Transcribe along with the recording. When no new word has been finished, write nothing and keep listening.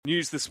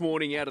News this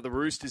morning out of the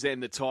Roosters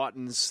and the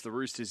Titans. The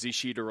Roosters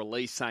issued a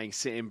release saying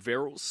Sam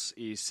Verrills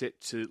is set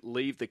to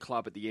leave the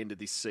club at the end of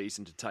this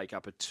season to take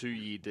up a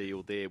 2-year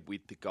deal there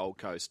with the Gold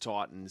Coast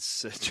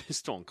Titans.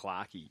 Just on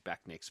Clarkey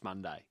back next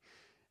Monday.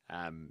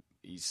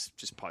 He's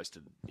just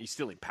posted, he's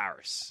still in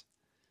Paris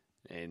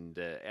and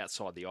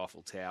outside the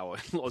Eiffel Tower.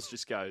 Loz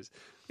just goes,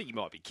 I think he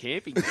might be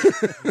camping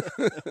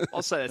there.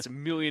 I'll say that's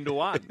 1,000,000 to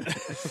 1.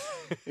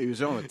 He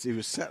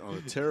was sat on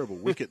a terrible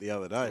wicket the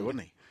other day,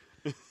 wasn't he?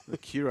 The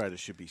curator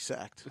should be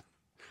sacked.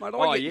 Mate,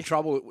 I get in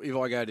trouble if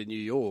I go to New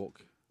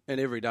York and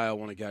every day I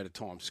want to go to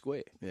Times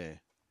Square. Yeah.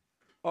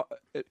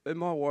 And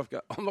my wife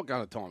goes, I'm not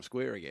going to Times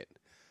Square again.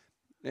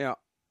 Now,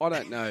 I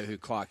don't know who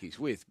Clarkey's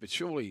with, but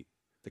surely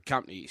the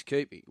company he's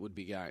keeping would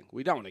be going,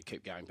 we don't want to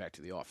keep going back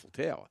to the Eiffel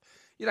Tower.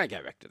 You don't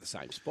go back to the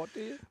same spot,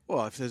 do you?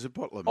 Well, if there's a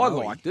bottle of I Moe...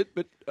 liked it,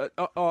 but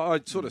I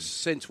sort of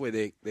sense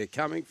where they're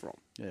coming from.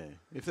 Yeah.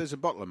 If there's a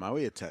bottle of Moe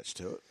attached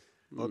to it,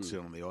 I'd sit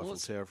on the Eiffel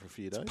Tower for a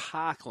few days. It's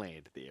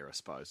parkland there, I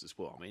suppose, as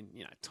well. I mean,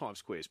 Times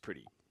Square's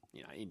pretty,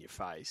 in your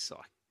face.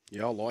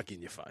 Yeah, I like in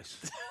your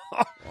face.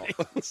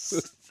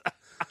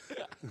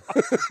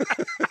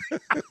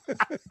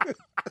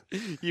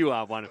 You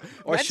are one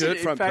of... I shirt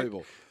front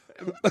people.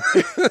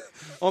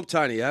 I'm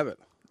Tony Abbott.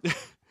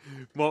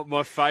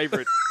 My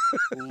favourite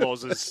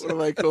Loz's... What do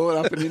they call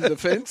it up and in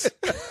defence?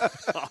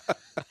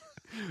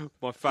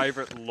 My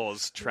favourite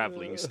Loz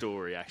travelling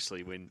story,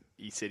 actually, when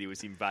he said he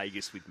was in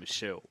Vegas with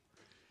Michelle.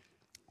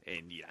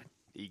 And,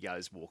 he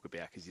goes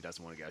walkabout because he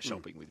doesn't want to go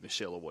shopping with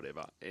Michelle or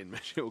whatever. And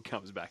Michelle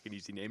comes back and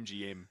he's in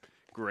MGM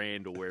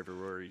Grand or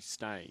wherever he's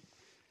staying.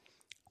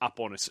 Up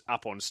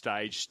on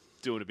stage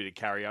doing a bit of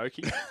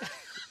karaoke.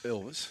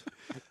 Elvis.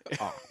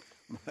 Oh,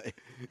 mate.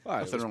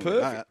 Mate, it was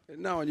perfect.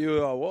 No one knew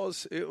who I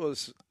was. It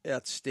was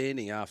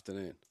outstanding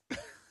afternoon.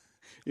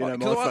 I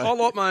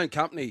like my own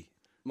company,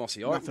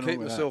 Mossy. I can keep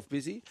myself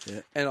busy,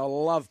 and I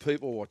love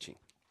people watching.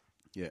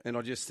 Yeah, and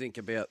I just think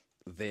about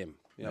them.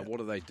 What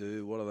do they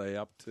do? What are they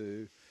up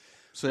to?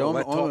 So all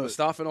that type of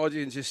stuff, and I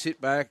just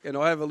sit back and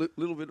I have a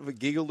little bit of a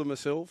giggle to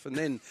myself, and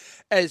then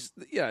as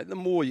the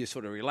more you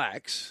sort of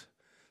relax,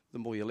 the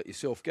more you let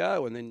yourself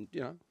go, and then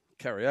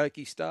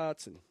karaoke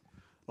starts and.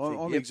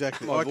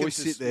 Exactly. My voice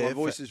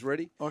is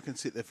ready. I can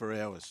sit there for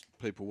hours,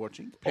 people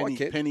watching.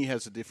 Penny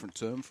has a different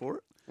term for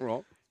it.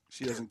 Right.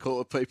 She doesn't call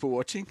it people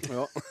watching.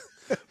 Right.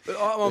 But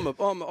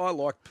I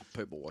like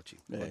people watching.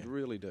 Yeah. I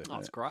really do. Oh,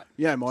 that's great.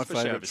 Yeah, my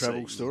favourite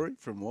travel story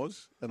from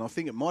Loz, and I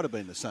think it might have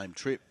been the same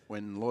trip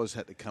when Loz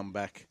had to come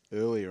back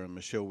earlier and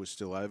Michelle was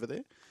still over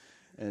there,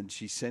 and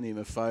she sent him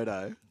a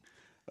photo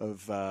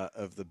of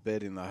the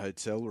bed in the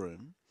hotel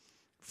room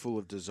full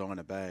of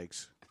designer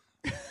bags.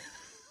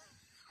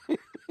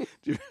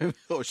 Do you remember?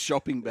 Or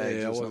shopping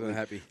bags or something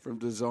happy. From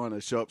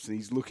designer shops, and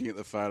he's looking at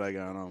the photo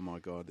going, oh, my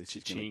God, this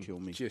is going to kill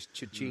me. Just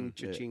cha-ching,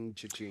 cha-ching,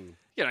 cha-ching.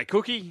 G'day,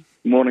 Cookie.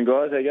 Morning,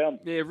 guys. How you going?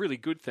 Yeah, really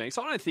good, thanks.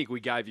 I don't think we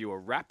gave you a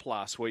rap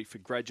last week for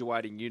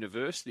graduating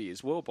university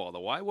as well, by the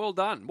way. Well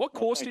done. What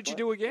course did you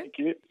do again? Thank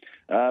you.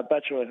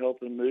 Bachelor of Health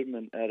and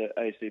Movement at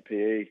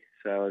ACPE.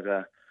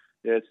 So,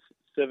 it's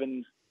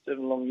seven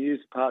long years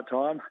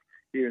part-time.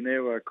 Here and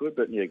there where I could,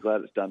 but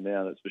glad it's done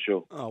now, that's for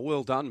sure. Oh,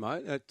 well done,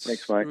 mate. That's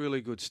Thanks, mate.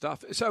 Really good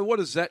stuff. So what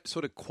does that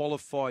sort of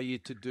qualify you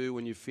to do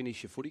when you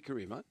finish your footy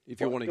career, mate, if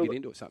you want to get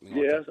into something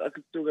like that? Yeah, I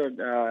could still go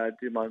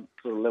do my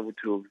sort of level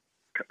 2 of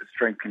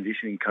strength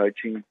conditioning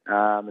coaching,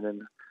 and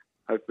then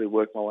hopefully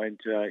work my way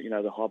into,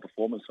 the high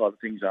performance side of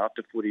things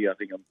after footy. I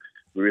think I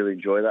really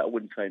enjoy that. I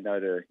wouldn't say no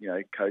to,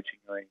 coaching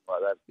or anything like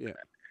that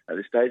at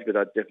this stage, but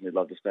I'd definitely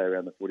love to stay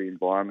around the footy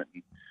environment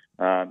and,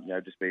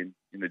 just being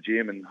in the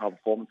gym and high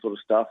performance sort of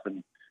stuff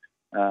and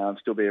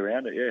still be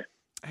around it, yeah.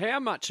 How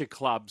much are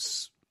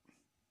clubs,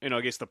 and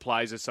I guess the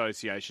Players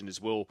Association as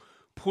well,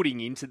 putting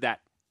into that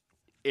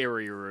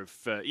area of,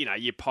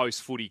 your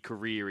post-footy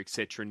career,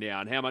 etc. now,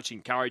 and how much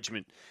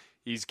encouragement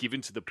is given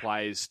to the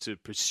players to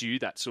pursue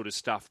that sort of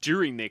stuff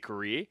during their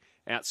career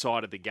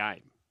outside of the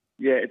game?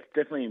 Yeah, it's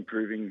definitely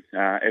improving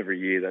every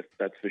year,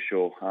 that's for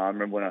sure. I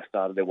remember when I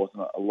started, there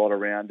wasn't a lot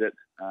around it,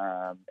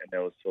 and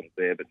there was sort of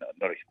there, but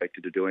not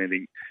expected to do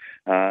anything.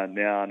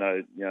 Now I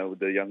know, with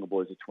the younger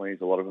boys of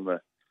 20s, a lot of them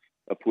are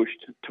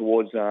pushed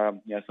towards,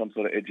 some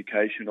sort of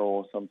education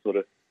or some sort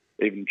of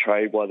even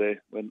trade while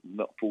they're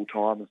not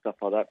full-time and stuff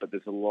like that, but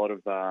there's a lot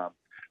of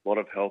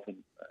help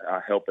and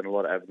a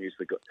lot of avenues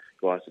for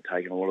guys to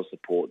take and a lot of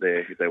support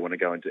there if they want to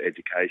go into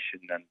education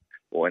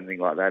or anything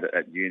like that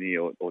at uni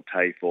or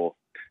TAFE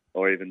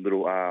or even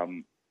little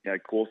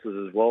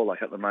courses as well.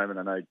 Like at the moment,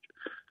 I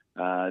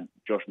know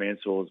Josh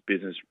Mansell's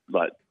business,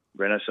 like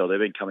Renaissance, they've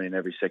been coming in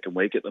every second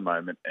week at the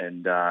moment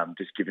and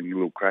just giving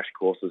little crash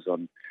courses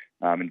on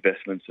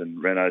investments and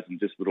renos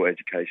and just little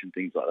education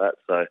things like that.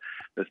 So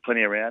there's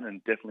plenty around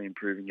and definitely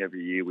improving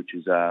every year, which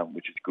is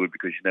good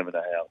because you never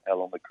know how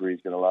long the career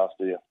is going to last,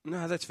 do you?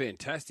 No, that's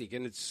fantastic,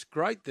 and it's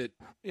great that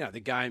the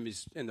game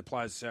is and the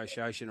Players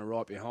Association are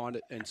right behind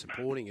it and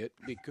supporting it,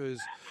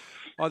 because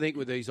I think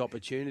with these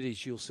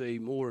opportunities you'll see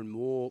more and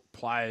more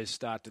players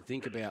start to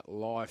think about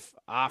life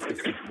after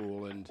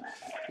football and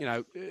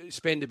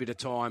spend a bit of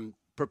time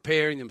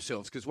preparing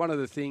themselves. Because one of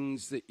the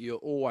things that you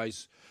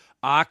always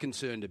are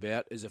concerned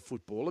about as a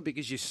footballer,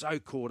 because you're so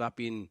caught up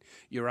in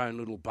your own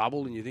little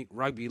bubble and you think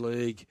rugby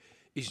league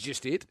is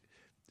just it.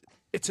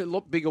 It's a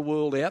lot bigger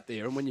world out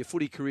there, and when your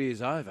footy career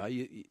is over,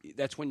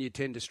 that's when you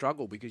tend to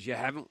struggle because you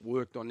haven't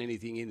worked on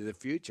anything into the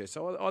future.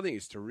 So I think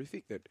it's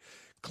terrific that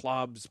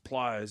clubs,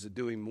 players are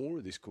doing more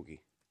of this, Cookie.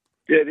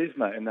 Yeah, it is,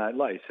 mate. And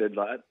like you said,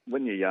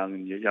 when you're young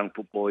and you're a young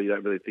footballer, you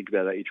don't really think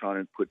about that. You're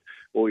trying to put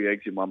all your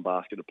eggs in one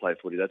basket to play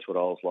footy. That's what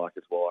I was like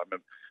as well. I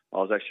remember I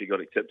was actually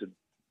got accepted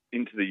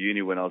into the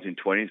uni when I was in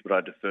 20s, but I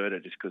deferred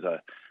it just because I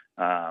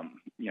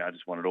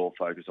just wanted all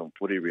focus on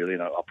footy really,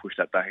 and I pushed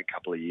that back a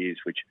couple of years,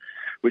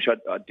 which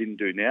I didn't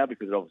do now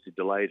because it obviously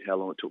delayed how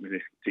long it took me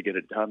to get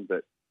it done.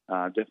 But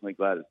definitely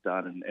glad it's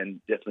done, and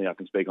definitely I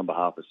can speak on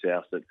behalf of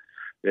South that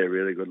they're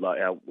really good. Like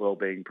our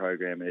wellbeing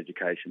program and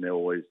education, they're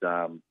always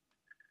trying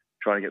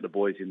to get the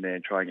boys in there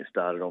and try and get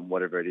started on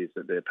whatever it is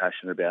that they're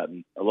passionate about.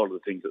 And a lot of the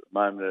things at the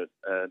moment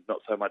are not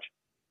so much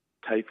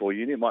TAFE or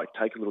uni. It might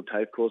take a little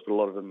TAFE course, but a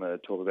lot of them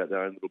talk about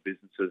their own little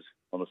businesses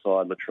on the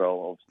side.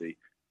 Latrell, obviously,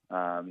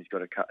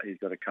 he's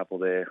got a couple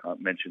there. I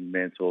mentioned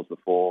Mansour's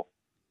before.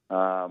 So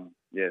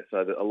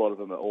a lot of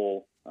them are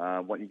all.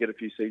 When you get a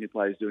few senior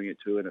players doing it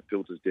too, and it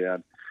filters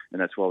down,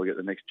 and that's why we get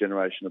the next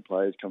generation of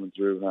players coming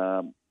through.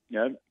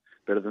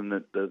 Better than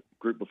the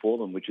group before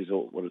them, which is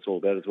what it's all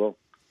about as well.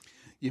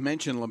 You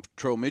mentioned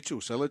Latrell Mitchell,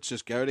 so let's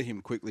just go to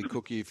him quickly,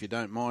 Cookie, if you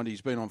don't mind.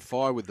 He's been on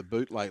fire with the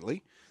boot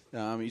lately.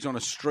 He's on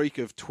a streak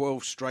of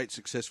 12 straight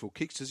successful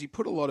kicks. Does he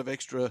put a lot of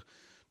extra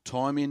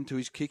time into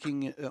his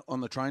kicking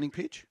on the training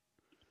pitch?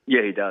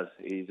 Yeah, he does.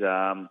 He's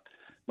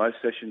most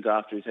sessions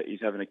after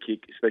he's having a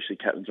kick, especially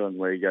captain's run,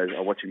 where he goes.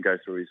 I watch him go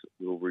through his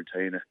little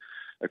routine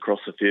across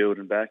the field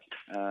and back,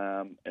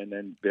 and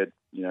then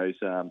he's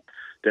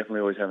definitely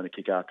always having a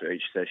kick after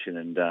each session.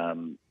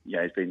 And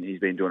he's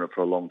been doing it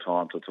for a long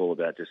time, so it's all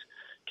about just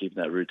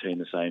keeping that routine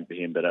the same for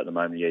him. But at the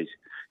moment,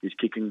 he's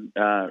kicking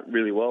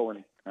really well,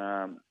 and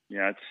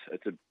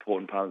it's an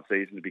important part of the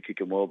season to be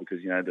kicking well because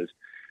there's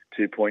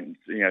 2 points,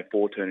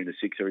 4 turning to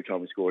 6 every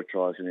time we score a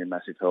try is going to be a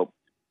massive help,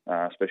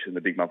 especially in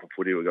the big month of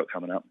footy we've got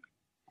coming up.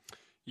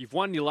 You've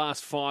won your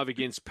last 5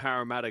 against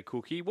Parramatta,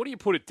 Cookie. What do you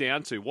put it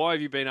down to? Why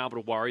have you been able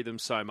to worry them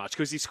so much?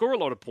 Because you score a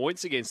lot of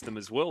points against them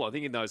as well. I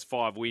think in those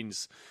 5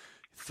 wins,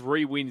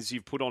 3 wins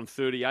you've put on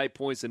 38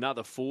 points,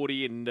 another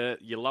 40, and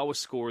your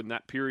lowest score in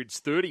that period's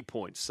 30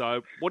 points.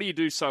 So what do you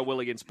do so well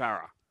against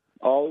Parra?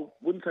 I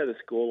wouldn't say the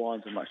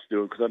scorelines have much to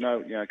do with it because I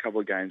know a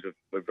couple of games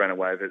we've run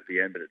away with it at the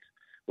end, but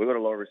we've got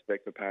a lot of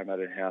respect for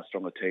Parramatta and how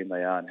strong a team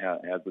they are and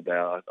how good they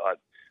are.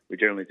 We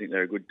generally think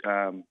they're a good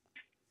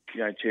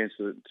chance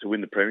to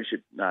win the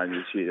premiership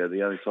this year. They're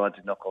the only side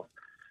to knock off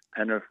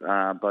Penrith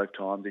both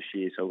times this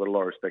year, so we've got a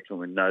lot of respect for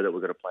them and know that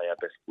we've got to play our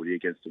best footy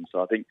against them.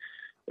 So I think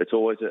it's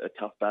always a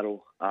tough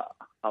battle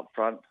up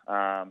front,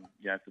 for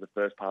the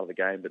first part of the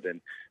game, but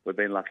then we've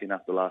been lucky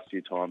enough the last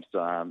few times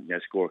to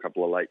score a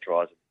couple of late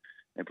tries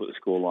and put the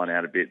scoreline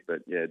out a bit.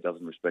 But yeah, it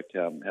doesn't respect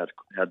how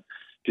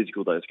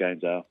physical those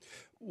games are.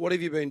 What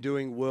have you been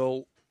doing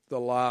well the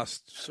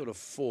last sort of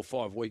 4 or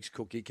 5 weeks,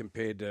 Cookie,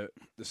 compared to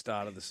the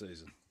start of the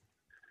season?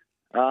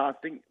 I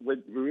think we're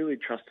really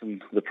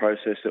trusting the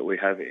process that we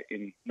have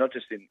in not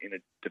just in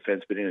a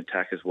defence but in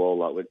attack as well.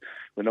 Like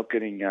we're not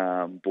getting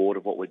bored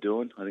of what we're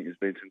doing. I think there's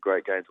been some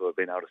great games where we've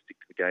been able to stick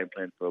to the game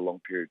plan for a long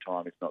period of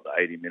time, if not the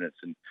 80 minutes,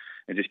 and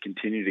just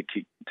continue to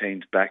kick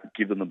teams back,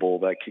 give them the ball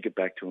back, kick it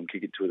back to them,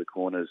 kick it to the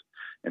corners,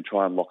 and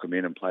try and lock them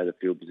in and play the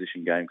field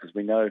position game because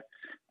we know.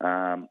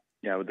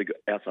 With the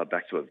outside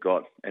backs that we've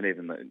got, and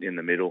even in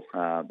the middle,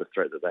 the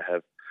threat that they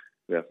have,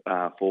 we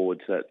have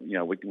forwards that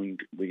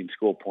we can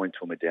score points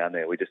when we're down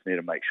there. We just need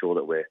to make sure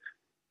that we're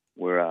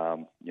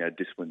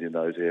disciplined in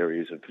those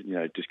areas of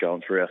just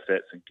going through our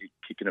sets and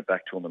kicking it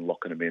back to them and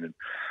locking them in. And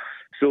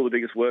still the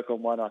biggest work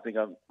on one I think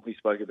we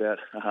spoke about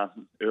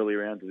early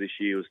rounds of this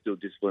year was still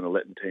discipline and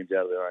letting teams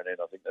out of their own end.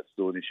 I think that's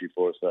still an issue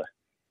for us though.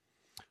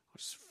 I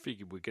just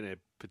figured we're going to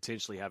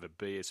potentially have a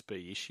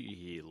BSB issue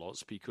here,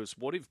 Loz, because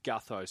what if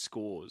Gutho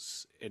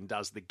scores and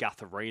does the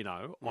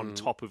Gutherino on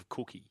top of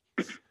Cookie?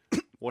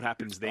 What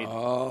happens then?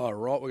 Oh,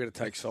 right. We're going to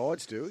take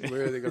sides, do we?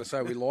 We're either going to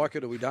say we like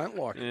it or we don't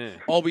like it. Yeah.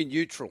 I'll be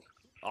neutral.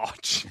 Oh,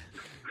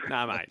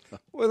 no, mate.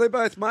 Well, they're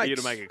both mates. You're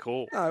going to make a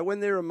call. No, when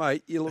they're a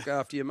mate, you look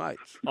after your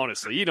mates.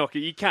 Honestly,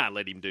 you can't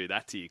let him do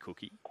that to you,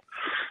 Cookie.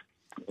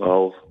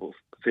 Well, we'll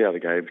see how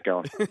the game's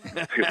going.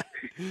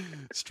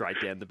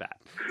 Straight down the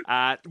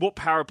bat. What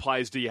para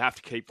players do you have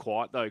to keep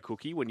quiet, though,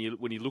 Cookie, when you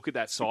look at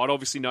that side?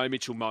 Obviously, no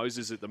Mitchell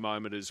Moses at the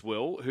moment as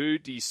well. Who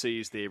do you see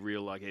as their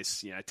real,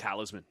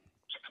 talisman?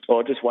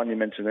 Well, just one you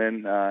mentioned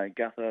then,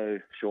 Gutho,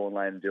 Sean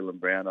Lane and Dylan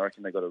Brown. I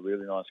reckon they got a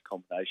really nice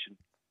combination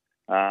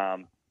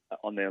on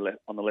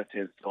the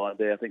left-hand side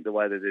there. I think the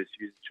way that they're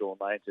using Sean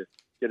Lane to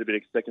get a bit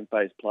of second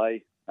phase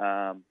play,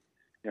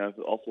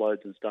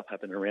 offloads and stuff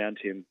happening around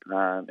him,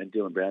 and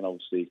Dylan Brown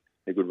obviously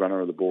a good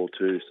runner of the ball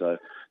too. So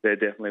they're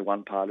definitely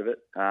one part of it.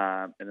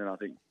 And then I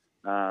think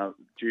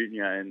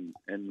Junior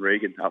and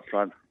Regan up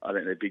front, I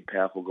think they're big,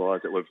 powerful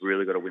guys that we've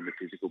really got to win the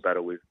physical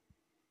battle with.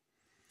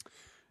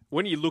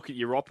 When you look at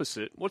your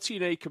opposite, what's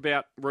unique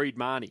about Reid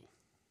Marnie?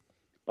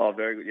 Oh,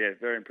 very good. Yeah,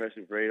 very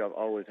impressive Reid. I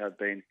always have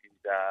been.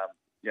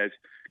 He's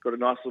got a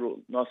nice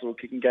little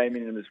kicking game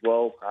in him as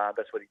well.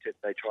 That's what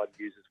they tried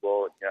to use as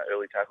well.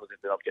 Early tackles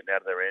if they're not getting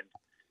out of their end.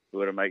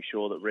 We've got to make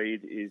sure that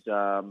Reid is,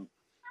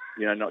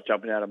 not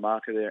jumping out of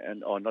marker there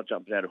or not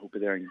jumping out of hooker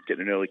there and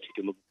getting an early kick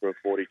and looking for a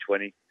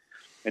 40-20.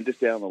 And just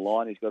down the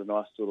line, he's got a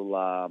nice little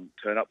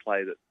turn-up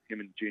play that him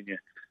and Junior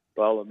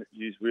Bowler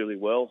use really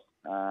well.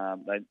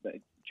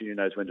 Junior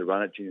knows when to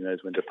run it. Junior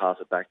knows when to pass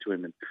it back to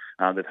him.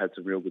 And they've had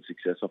some real good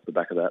success off the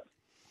back of that.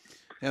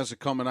 How's the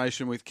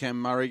combination with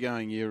Cam Murray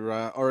going,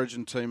 your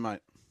Origin teammate?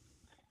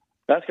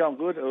 That's going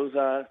good.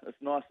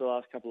 It's nice the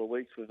last couple of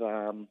weeks with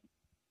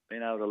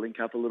been able to link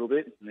up a little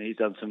bit. And he's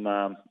done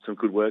some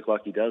good work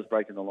like he does,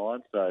 breaking the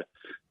line, so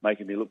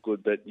making me look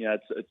good. But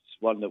it's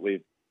one that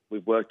we've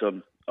worked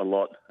on a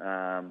lot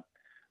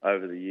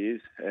over the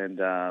years, and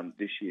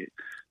this year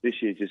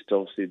just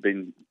obviously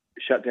been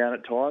shut down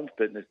at times,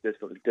 but it's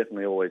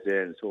definitely always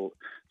there, and it's all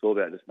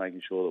about just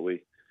making sure that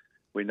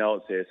we know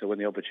it's there. So when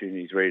the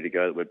opportunity is ready to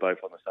go, that we're both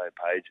on the same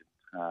page.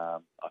 I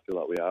feel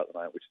like we are at the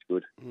moment, which is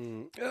good.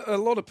 A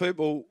lot of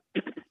people,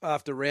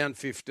 after round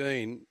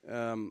 15,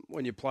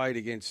 when you played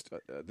against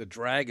the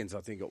Dragons,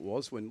 I think it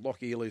was, when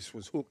Lockie Ellis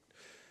was hooked,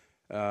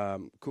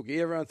 Cookie,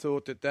 everyone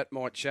thought that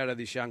might shatter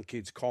this young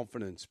kid's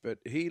confidence, but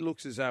he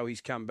looks as though he's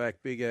come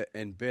back bigger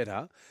and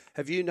better.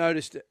 Have you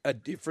noticed a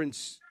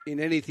difference in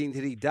anything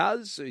that he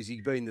does? Has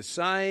he been the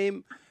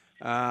same?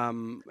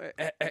 I'm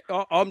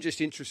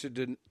just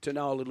interested to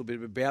know a little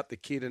bit about the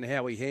kid and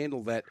how he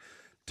handled that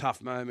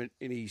tough moment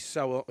in his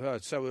so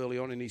early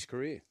on in his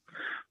career.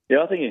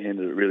 Yeah, I think he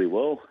handled it really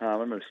well. I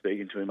remember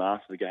speaking to him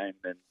after the game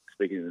and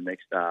speaking the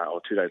next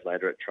or 2 days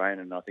later at training,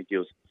 and I think he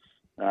was,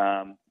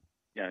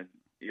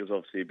 he was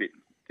obviously a bit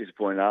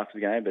disappointed after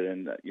the game, but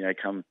then,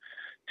 come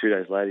 2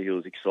 days later, he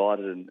was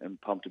excited and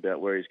pumped about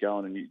where he's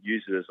going, and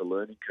used it as a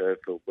learning curve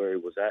for where he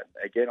was at.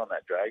 Again, on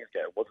that Dragons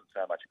game, it wasn't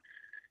so much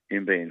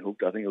him being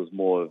hooked. I think it was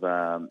more of,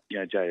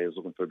 Jay was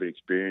looking for a bit of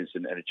experience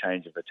and a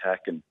change of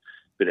attack and a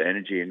bit of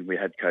energy, and we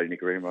had Cody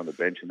Nicarima on the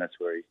bench, and that's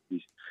where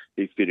he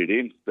fitted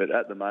in. But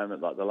at the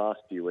moment, like the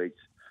last few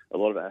weeks, a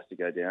lot of it has to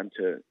go down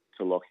to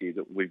Lockie,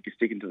 that we're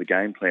sticking to the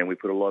game plan. We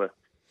put a lot of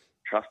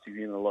trust in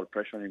him and a lot of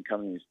pressure on him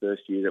coming in his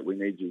first year, that we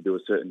need to do a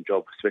certain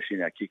job, especially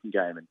in our kicking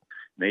game. And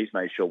he's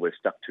made sure we're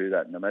stuck to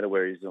that. No matter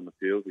where he is on the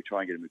field, we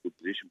try and get him in a good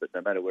position, but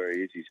no matter where he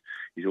is,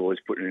 he's always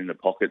putting it in the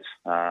pockets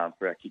for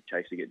our kick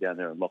chase to get down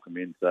there and lock him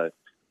in. So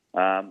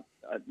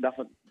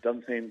nothing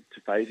doesn't seem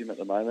to faze him at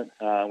the moment,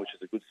 which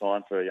is a good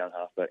sign for a young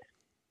halfback.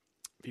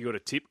 Have you got a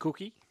tip,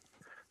 Cookie?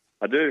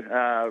 I do.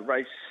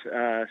 Race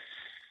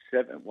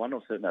 7,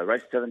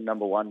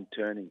 number 1,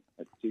 turning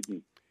at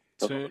Sydney.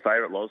 That's my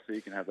favourite, Loz, so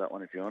you can have that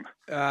one if you want.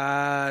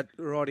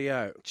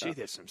 Rightio. Gee,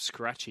 there's some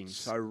scratching.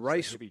 So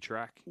race heavy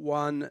track.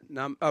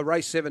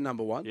 Race 7,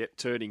 number 1. Yep,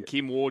 turning.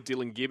 Kim Ward,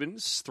 Dylan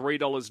Gibbons,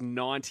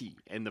 $3.90,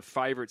 and the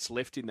favourites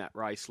left in that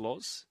race,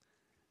 Loz.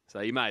 So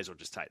you may as well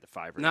just take the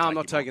favourite. No, I'm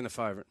not taking the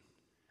favourite.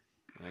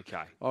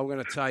 Okay. I'm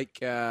going to take.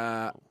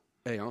 Hang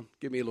on,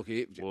 give me a look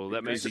here. Well,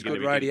 that means it's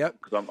good radio.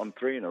 Because I'm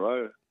 3 in a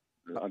row.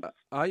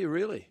 Are you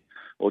really?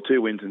 Well,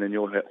 2 wins, and then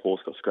your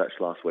horse got scratched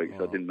last week,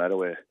 so it didn't matter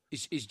where.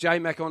 Is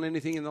J-Mac on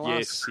anything in the last?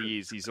 Yes, he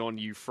is. He's on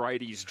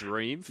Euphrates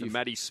Dream for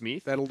Matty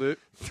Smith. That'll do.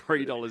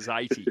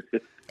 $3.80.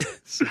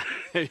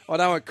 I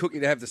don't want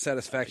Cookie to have the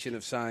satisfaction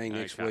of saying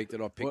next week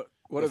that I picked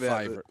what the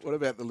favourite. What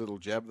about the little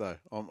jab, though?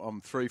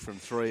 I'm 3 from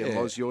 3, and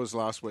Loz, yours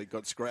last week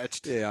got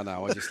scratched. Yeah, I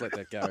know. I just let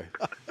that go.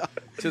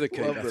 To the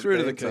keeper. Through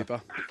to the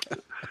keeper.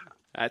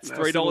 That's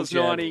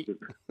 $3.90.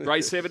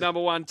 Race 7,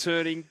 number 1,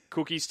 turning.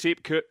 Cookie's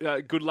tip.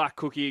 Good luck,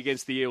 Cookie,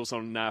 against the Eels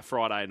on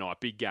Friday night.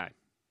 Big game.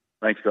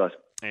 Thanks, guys.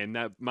 And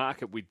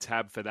mark it with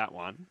tab for that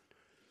one.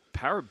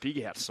 Para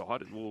big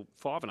outside. Well,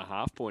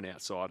 5.5 point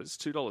outsiders.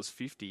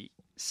 $2.50.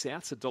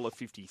 South's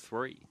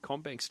 $1.53.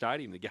 Combank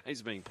Stadium, the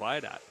game's being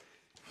played at.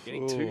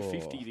 Getting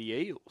 $2.50 the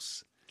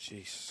Eels.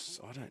 Jeez,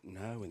 I don't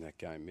know in that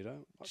game,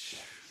 Middo.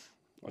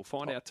 We'll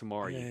find out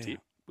tomorrow, you tip.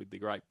 With the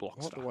great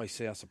Blockster. What the way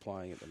South are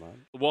playing at the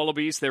moment. The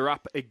Wallabies, they're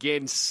up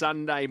again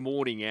Sunday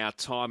morning, our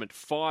time at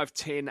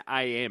 5:10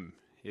 a.m.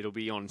 It'll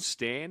be on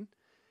Stan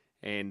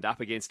and up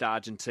against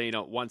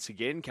Argentina once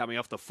again, coming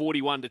off the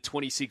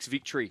 41-26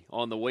 victory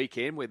on the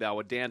weekend where they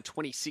were down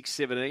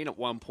 26-17 at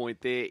one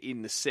point there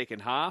in the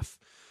second half.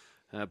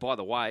 By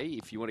the way,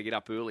 if you want to get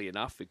up early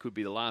enough, it could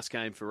be the last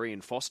game for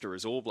Ian Foster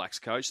as All Blacks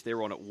coach.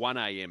 They're on at 1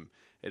 a.m.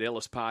 at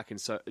Ellis Park in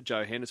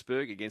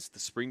Johannesburg against the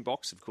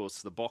Springboks. Of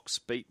course, the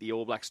Boks beat the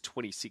All Blacks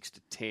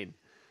 26-10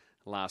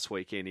 last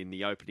weekend in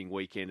the opening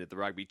weekend at the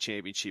Rugby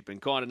Championship. And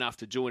kind enough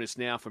to join us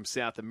now from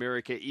South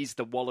America is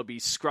the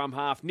Wallabies scrum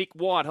half, Nick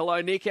White.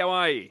 Hello, Nick. How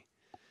are you?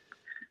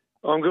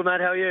 I'm good,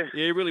 mate. How are you?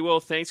 Yeah, really well,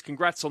 thanks.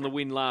 Congrats on the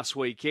win last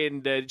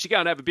weekend. Did you go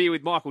and have a beer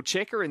with Michael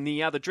Checker in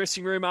the other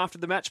dressing room after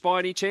the match by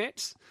any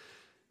chance?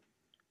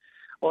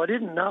 Well, I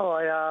didn't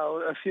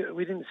know.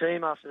 We didn't see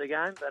him after the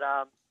game, but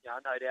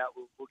no doubt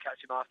we'll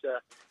catch him after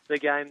the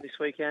game this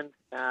weekend.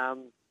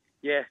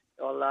 We're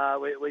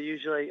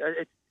usually.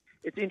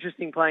 It's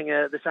interesting playing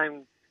the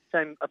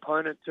same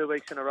opponent 2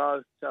 weeks in a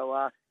row.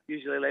 So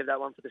usually leave that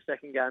one for the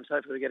second game. So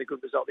hopefully we get a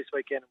good result this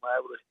weekend and we're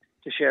able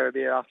to share a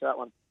beer after that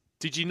one.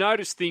 Did you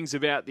notice things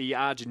about the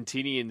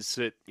Argentinians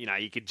that,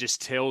 you could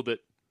just tell that,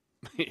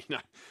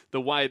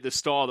 the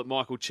style that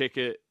Michael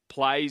Cheika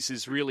plays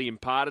is really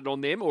imparted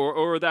on them,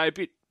 or are they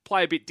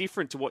play a bit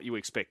different to what you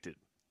expected?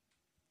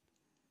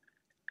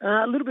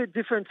 A little bit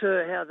different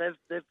to how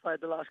they've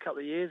played the last couple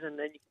of years, and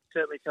then you can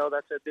certainly tell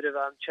that's a bit of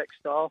Czech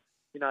style.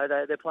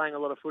 They're playing a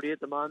lot of footy at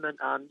the moment,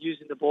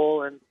 using the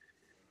ball, and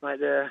mate,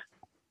 they're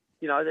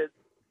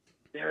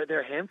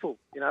a handful,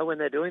 when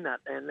they're doing that,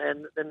 and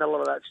a lot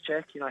of that's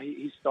Czech.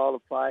 His style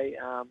of play,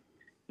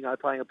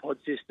 playing a pod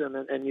system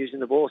and using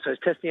the ball. So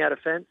it's testing our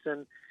defence,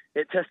 and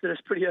it tested us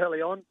pretty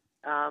early on.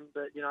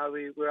 But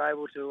we were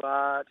able to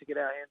get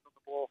our hands on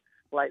the ball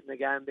late in the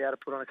game, be able to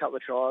put on a couple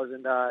of tries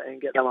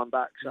and get that one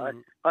back. So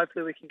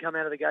hopefully we can come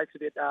out of the gates a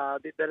bit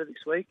better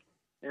this week.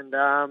 And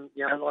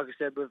like I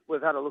said,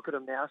 we've had a look at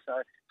them now. So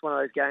it's one of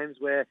those games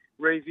where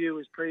review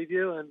is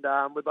preview, and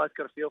we both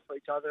got a feel for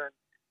each other.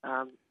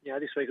 And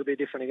this week will be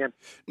different again.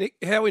 Nick,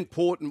 how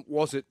important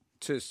was it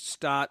to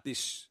start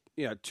this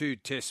 2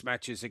 test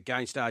matches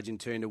against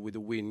Argentina with a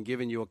win,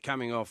 given you were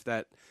coming off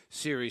that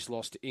series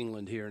loss to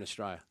England here in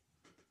Australia?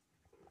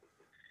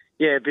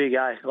 Yeah, big,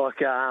 eh?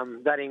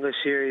 That English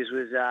series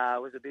was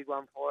a big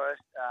one for us.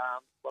 A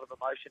lot of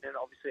emotion, and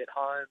obviously at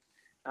home,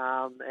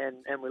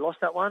 and we lost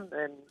that one.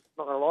 And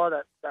not gonna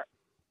lie, that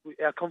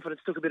our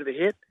confidence took a bit of a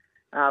hit.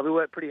 We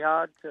worked pretty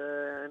hard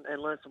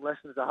and learned some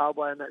lessons the hard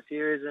way in that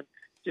series. And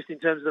just in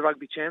terms of the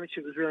rugby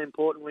championship, it was really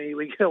important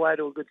we get away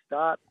to a good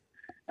start.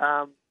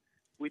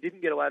 We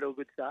didn't get away to a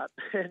good start,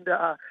 and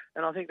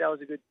I think that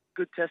was a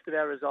good test of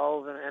our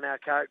resolve and our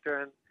character.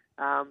 And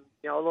a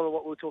lot of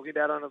what we were talking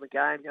about on the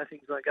game,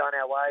 things weren't going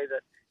our way.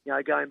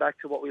 That going back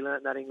to what we learned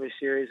in that English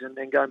series, and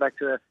then going back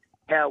to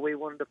how we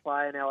wanted to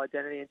play and our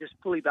identity, and just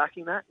fully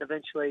backing that, and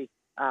eventually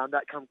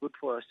that come good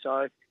for us.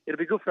 So it'll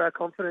be good for our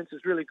confidence.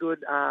 It's really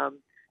good.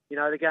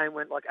 The game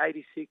went like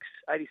 86,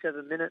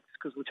 87 minutes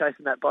because we're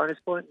chasing that bonus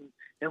point,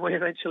 and we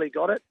eventually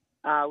got it,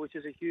 which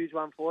is a huge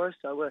one for us.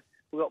 So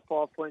we got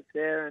 5 points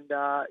there, and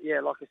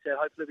like I said,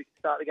 hopefully we can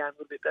start the game a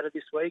little bit better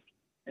this week,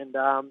 and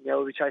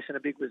we'll be chasing a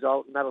big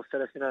result, and that'll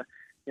set us in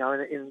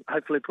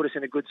hopefully put us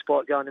in a good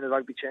spot going into the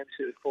rugby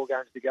championship with 4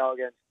 games to go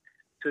against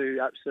 2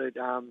 absolute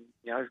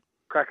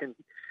cracking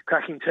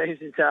teams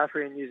in South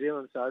Africa and New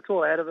Zealand. So it's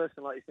all ahead of us,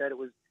 and like you said, it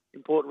was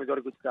important. We got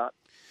a good start.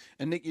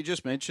 And Nick, you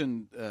just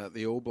mentioned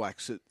the All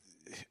Blacks.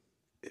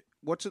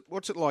 What's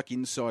it like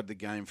inside the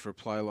game for a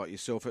player like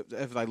yourself?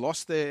 Have they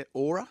lost their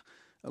aura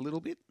a little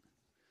bit?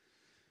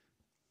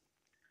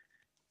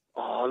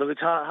 Oh, look,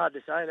 it's hard to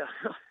say.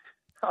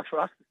 Hard for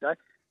us to say.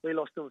 We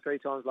lost them 3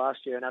 times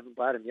last year and haven't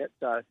played them yet.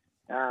 So,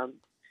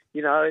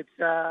 it's.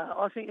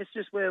 I think it's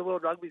just where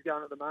world rugby's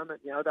going at the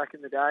moment. Back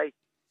in the day,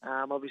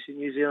 obviously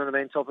New Zealand have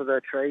been top of the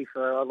tree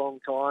for a long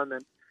time,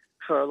 and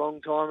for a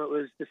long time it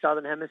was the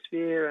Southern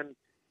Hemisphere and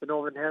the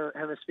Northern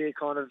Hemisphere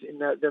kind of in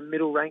the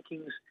middle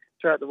rankings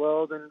throughout the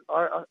world. And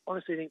I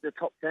honestly think the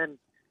top 10,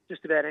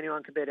 just about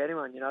anyone can beat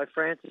anyone.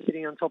 France is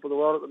sitting on top of the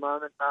world at the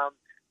moment,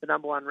 the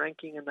number 1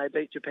 ranking, and they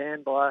beat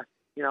Japan by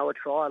a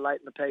try late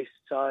in the piece.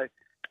 So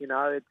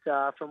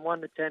it's from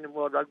 1 to 10 in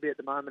world rugby at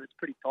the moment. It's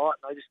pretty tight,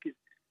 and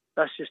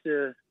that's just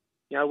where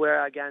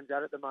our game's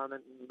at the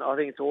moment. And I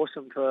think it's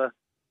awesome for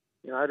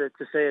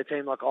to see a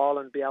team like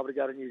Ireland be able to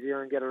go to New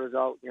Zealand and get a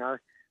result.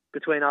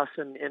 Between us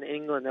and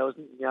England, there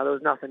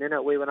was nothing in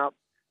it. We went up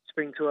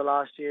spring tour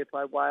last year,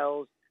 played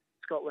Wales,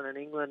 Scotland and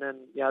England, and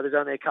there's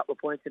only a couple of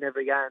points in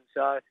every game.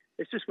 So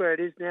it's just where it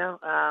is now.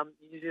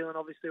 New Zealand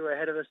obviously were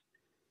ahead of us,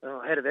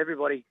 ahead of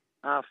everybody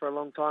for a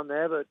long time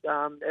there, but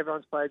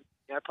everyone's played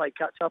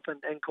catch up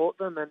and caught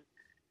them, and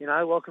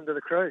welcome to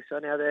the crew. So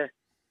now they're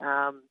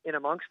in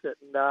amongst it,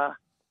 and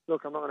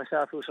look, I'm not going to say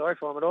I feel sorry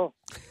for them at all.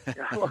 I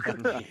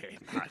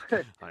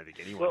don't think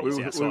anyone is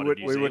outside of New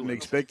Zealand. We wouldn't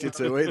expect you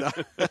to either.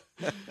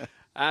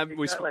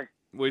 Exactly.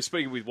 We're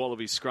speaking with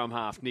Wallabies scrum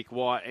half Nick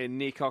White, and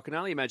Nick, I can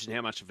only imagine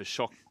how much of a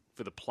shock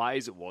for the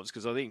players it was,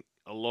 because I think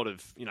a lot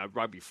of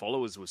rugby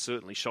followers were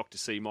certainly shocked to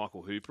see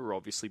Michael Hooper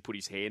obviously put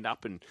his hand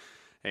up and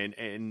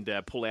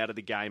pull out of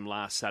the game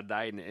last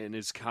Saturday and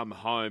has come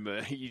home.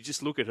 You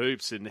just look at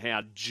Hoops and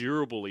how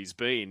durable he's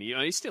been.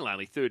 He's still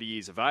only 30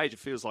 years of age. It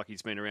feels like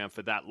he's been around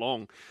for that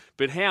long.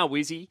 But how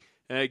is he?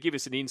 Give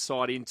us an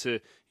insight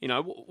into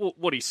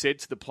what he said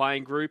to the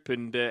playing group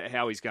and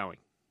how he's going.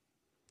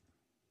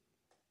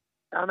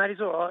 Mate,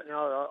 he's all right.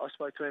 I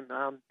spoke to him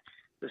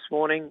this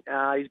morning.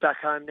 He's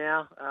back home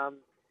now,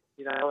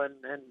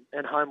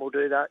 and home will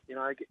do that.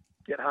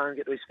 Get home,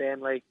 get to his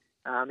family.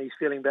 He's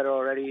feeling better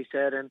already, he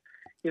said. And,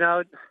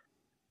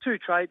 2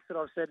 traits that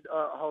I've said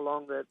all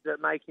along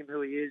that make him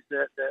who he is,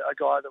 that a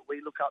guy that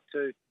we look up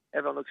to,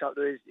 everyone looks up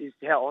to, is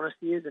how honest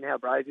he is and how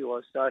brave he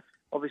was. So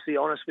obviously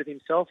honest with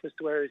himself as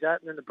to where he's at,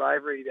 and then the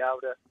bravery to be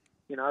able to,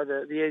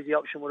 the easy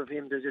option would have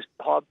been to just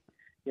hide,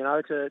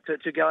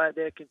 to go out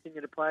there, continue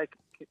to play,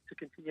 to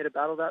continue to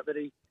battle that. But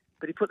he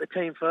put the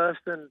team first,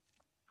 and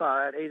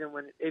far out, even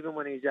when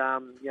he's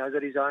got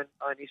his own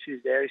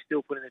issues there, he's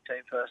still putting the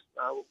team first.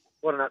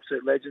 what an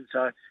absolute legend.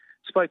 So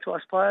spoke to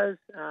us players,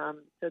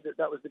 said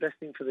that was the best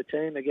thing for the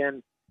team.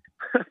 Again,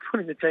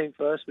 putting the team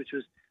first, which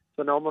was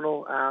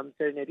phenomenal.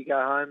 Said he needed to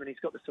go home, and he's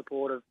got the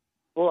support of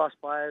all us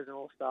players and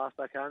all staff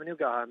back home, and he'll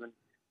go home. And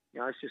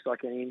it's just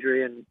like any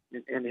injury, and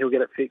he'll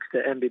get it fixed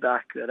and be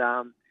back. But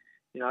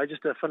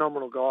just a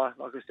phenomenal guy.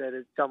 Like I said,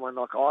 it's someone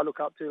like I look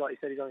up to. Like you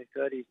said, he's only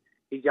 30.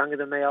 He's younger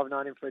than me. I've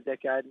known him for a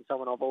decade, and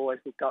someone I've always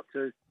looked up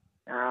to.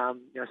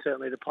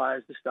 Certainly the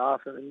players, the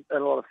staff, and a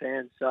lot of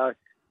fans. So,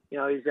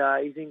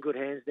 he's in good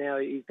hands now.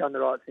 He's done the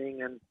right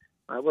thing, and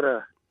what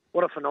a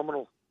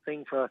phenomenal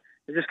thing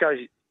it just goes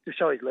to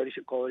show his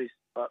leadership qualities,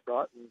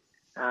 right?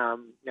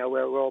 And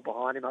we're all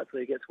behind him.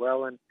 Hopefully, he gets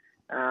well, and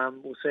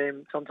we'll see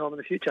him sometime in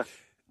the future.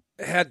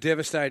 How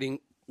devastating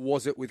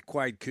was it with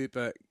Quade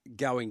Cooper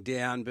going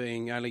down,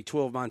 being only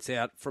 12 months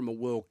out from a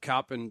World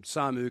Cup, and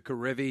Samu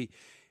Karevi,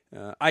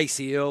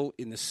 ACL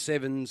in the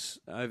sevens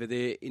over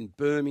there in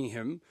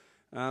Birmingham?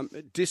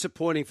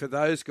 Disappointing for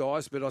those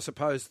guys, but I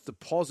suppose the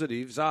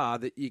positives are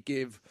that you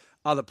give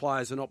other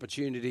players an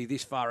opportunity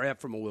this far out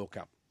from a World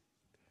Cup.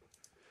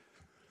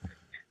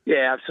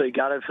 Yeah, absolutely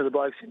gutted for the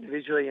blokes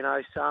individually.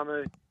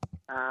 Samu,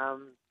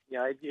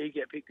 he'd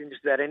get picked in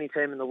just about any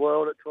team in the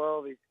world at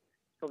 12. He's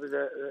probably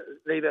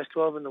the best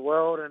 12 in the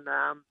world, and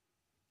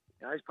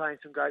he's playing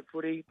some great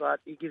footy,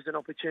 but he gives an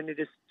opportunity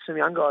to some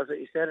young guys that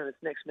you said, and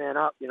it's next man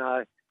up.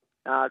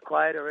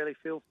 Quade I really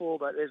feel for,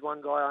 but there's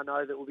one guy I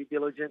know that will be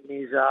diligent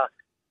in his,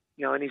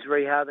 in his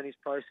rehab and his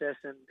process,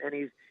 and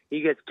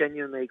he gets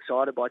genuinely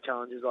excited by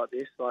challenges like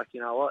this. Like,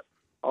 you know what,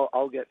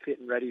 I'll get fit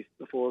and ready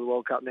before the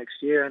World Cup next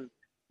year, and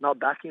not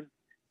back him.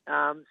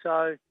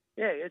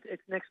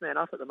 It's next man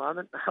up at the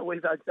moment.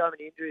 We've had so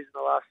many injuries in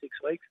the last 6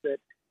 weeks that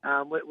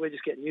we're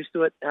just getting used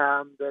to it.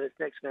 But it's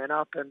next man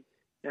up, and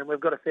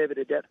we've got a fair bit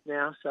of depth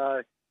now.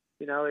 So,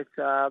 it's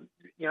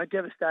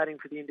devastating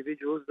for the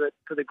individuals, but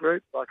for the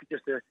group, like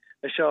just a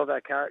show of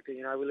our character.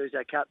 We lose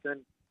our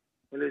captain,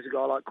 we lose a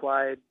guy like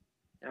Quade,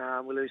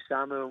 we lose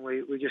Samu,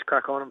 and we just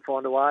crack on and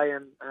find a way.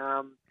 And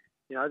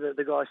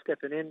the guys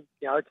stepping in,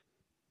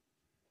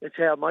 it's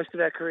how most of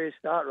our careers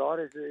start, right?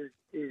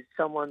 Is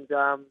someone's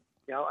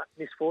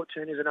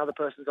misfortune is another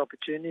person's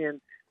opportunity,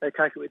 and they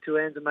take it with two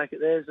hands and make it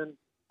theirs, and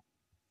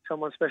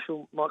someone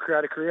special might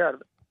create a career out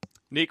of it.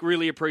 Nick,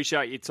 really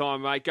appreciate your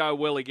time, mate. Go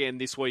well again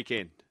this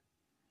weekend.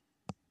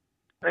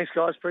 Thanks,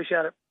 guys.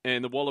 Appreciate it.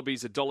 And the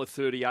Wallabies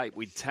 $1.38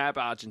 with Tab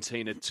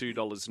Argentina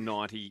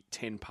 $2.90,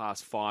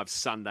 5:10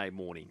 Sunday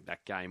morning.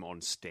 That game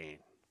on Stan.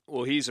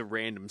 Well, here's a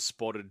random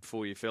spotted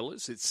for you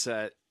fellas. It's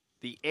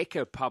the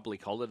Ekka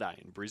public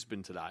holiday in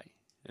Brisbane today,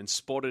 and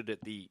spotted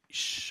at the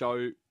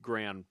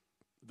showground,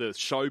 the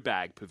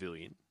Showbag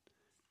Pavilion,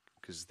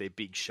 because their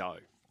big show.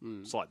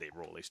 It's like their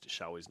Royal Easter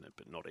show, isn't it?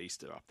 But not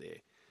Easter up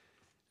there.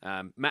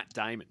 Matt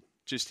Damon,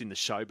 just in the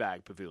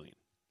Showbag Pavilion.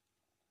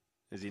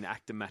 As in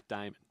actor Matt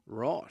Damon.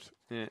 Right.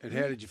 Yeah. And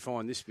how did you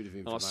find this bit of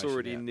information? I saw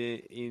it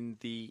in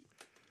the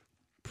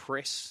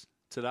press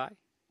today.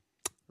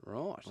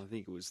 Right. I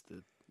think it was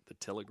the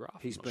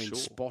Telegraph. He's been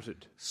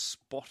spotted.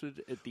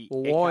 Spotted at the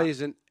Well, why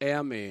isn't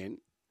our man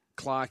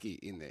Clarkey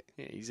in there?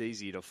 Yeah, he's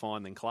easier to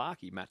find than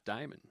Clarkey, Matt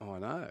Damon. I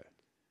know.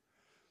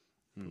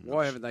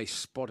 Why haven't they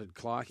spotted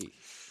Clarkey?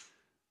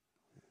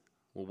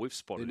 Well, we've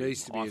spotted him. There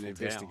needs to be an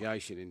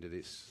investigation into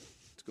this.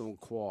 It's gone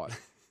quiet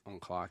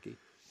on Clarkey.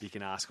 You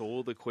can ask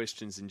all the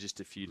questions in just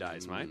a few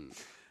days, mate.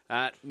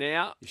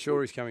 Now... You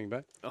sure he's coming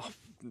back? Oh,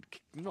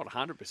 not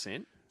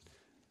 100%.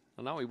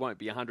 I know he won't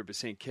be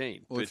 100%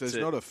 keen. Well, if there's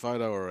not a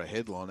photo or a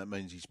headline, that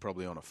means he's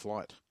probably on a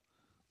flight.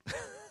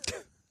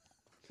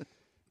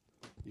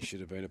 You should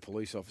have been a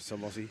police officer,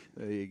 Mossy.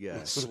 There you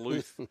go.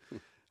 Sleuth.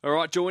 All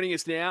right, joining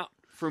us now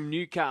from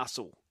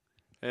Newcastle.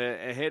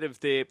 Ahead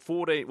of their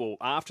their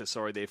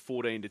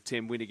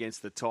 14-10 win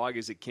against the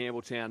Tigers at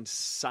Campbelltown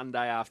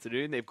Sunday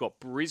afternoon. They've got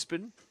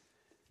Brisbane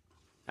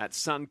at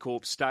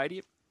Suncorp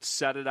Stadium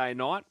Saturday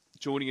night.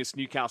 Joining us,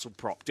 Newcastle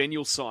prop,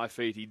 Daniel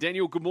Saifiti.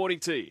 Daniel, good morning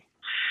to you.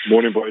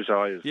 Morning, boys.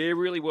 How are you? Yeah,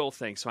 really well,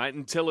 thanks, mate.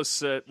 And tell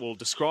us,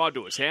 describe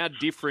to us how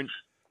different,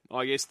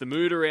 I guess, the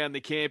mood around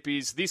the camp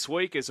is this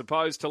week as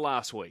opposed to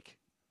last week.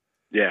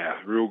 Yeah,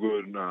 real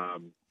good.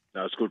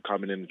 It's good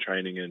coming into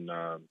training and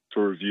to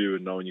review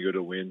and knowing you got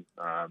to win.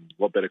 A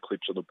lot better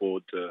clips on the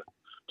board to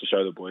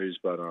show the boys.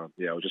 But,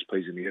 it was just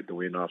pleasing to get the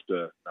win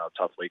after a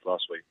tough week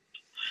last week.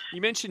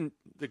 You mentioned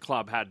the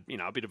club had,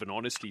 a bit of an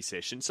honesty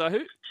session. So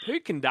who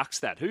conducts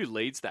that? Who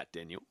leads that,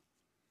 Daniel?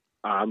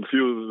 A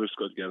few of us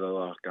got together,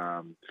 like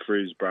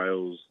Frizz,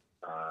 Brails,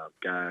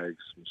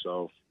 Gags,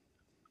 myself.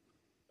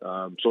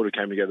 Sort of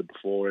came together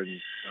before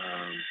and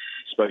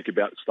spoke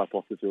about stuff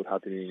off the field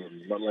happening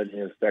and not letting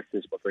it affect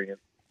us, but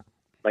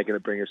making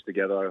it bring us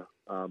together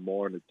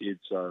more, and it did.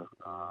 So,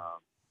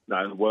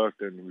 it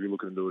worked, and we're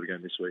looking to do it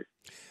again this week.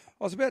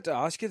 I was about to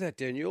ask you that,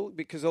 Daniel,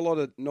 because a lot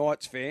of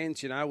Knights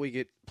fans, we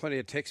get plenty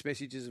of text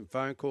messages and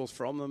phone calls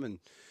from them, and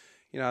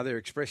they're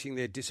expressing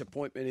their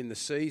disappointment in the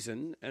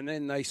season, and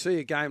then they see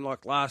a game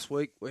like last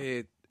week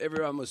where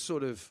everyone was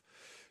sort of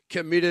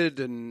committed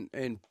and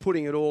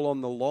putting it all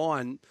on the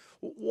line.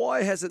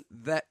 Why hasn't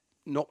that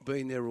not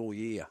been there all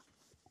year?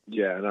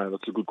 Yeah, no,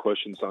 that's a good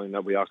question. Something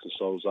that we asked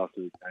ourselves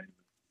after the game.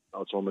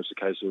 It's almost a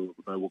case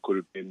of what could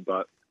have been,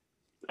 but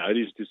it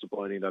is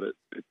disappointing that it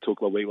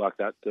took a week like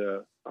that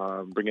to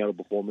bring out a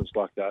performance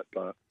like that.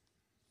 But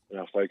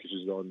our focus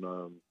is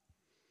on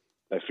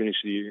they finish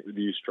the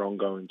year strong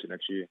going into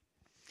next year.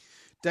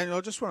 Daniel,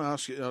 I just want to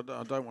ask you,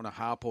 I don't want to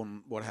harp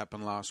on what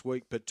happened last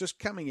week, but just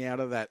coming out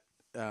of that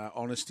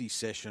honesty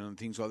session and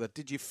things like that,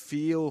 did you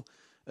feel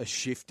a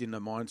shift in the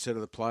mindset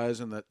of the players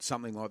and that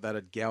something like that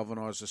had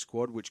galvanised the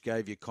squad, which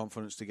gave you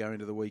confidence to go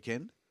into the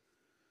weekend?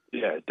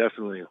 Yeah,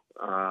 definitely.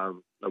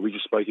 We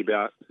just spoke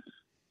about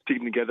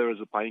sticking together as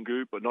a playing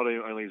group, but not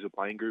only as a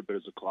playing group, but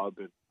as a club,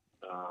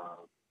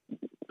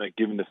 and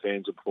giving the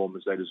fans a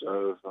performance they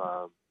deserve.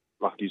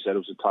 Like you said, it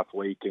was a tough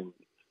week, and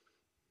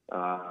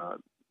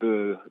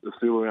the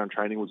feel around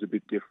training was a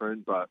bit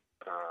different, but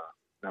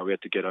we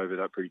had to get over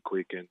that pretty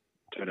quick and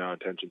turn our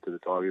attention to the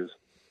Tigers.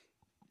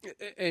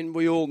 And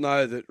we all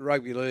know that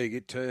rugby league,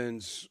 it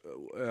turns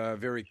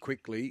very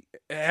quickly.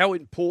 How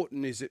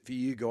important is it for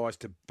you guys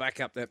to back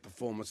up that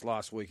performance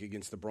last week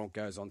against the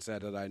Broncos on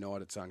Saturday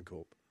night at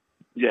Suncorp?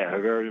 Yeah,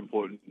 very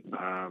important.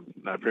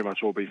 Pretty much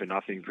all be for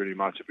nothing, pretty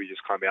much, if we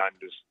just come out and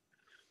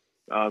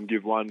just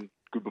give one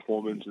good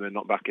performance and then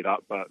not back it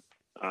up. But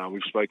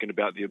we've spoken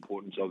about the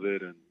importance of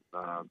it, and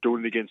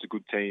doing it against a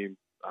good team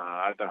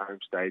at the home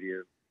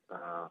stadium,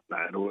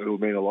 it'll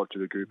mean a lot to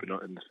the group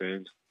and the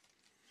fans.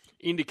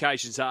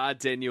 Indications are,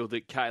 Daniel,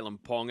 that Kalen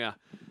Ponga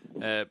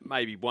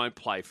maybe won't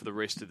play for the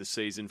rest of the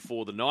season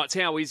for the Knights.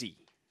 How is he?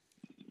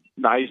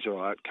 No, he's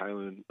all right,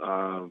 Kalen.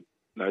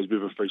 He's a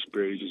bit of a free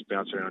spirit. He just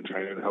bounced around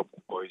training and helping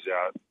the boys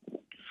out.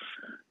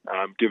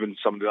 Giving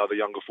some of the other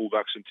younger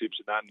fullbacks some tips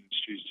and that, and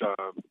she's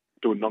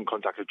doing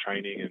non-contacted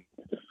training, and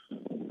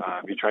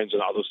he trains on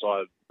the other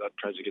side, that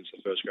trains against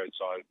the first grade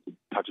side,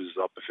 touches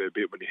us up a fair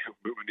bit when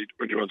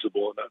he runs the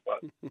ball and that,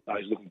 but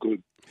he's looking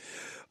good.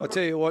 I'll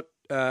tell you what,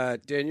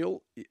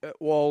 Daniel,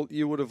 while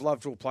you would have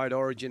loved to have played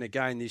Origin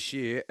again this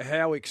year,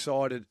 how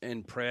excited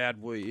and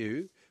proud were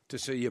you to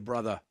see your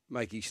brother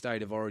make his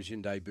State of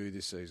Origin debut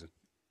this season?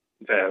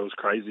 Yeah, it was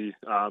crazy,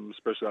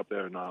 especially up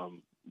there in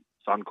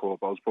Suncorp.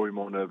 I was probably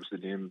more nervous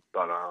than him,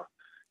 but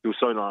he was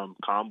so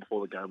calm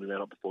before the game. We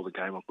met up before the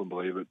game. I couldn't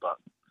believe it, but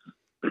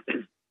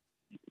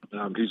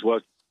he's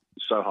worked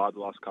so hard the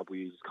last couple of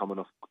years, coming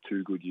off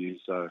 2 good years.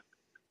 So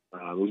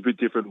it was a bit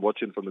different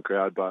watching from the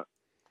crowd, but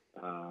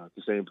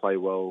to see him play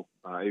well,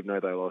 even though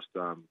they lost,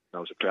 that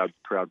was a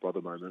proud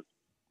brother moment.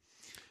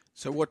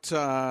 So what,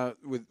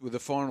 with the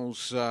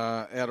finals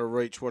out of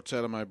reach, what's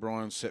Adam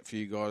O'Brien set for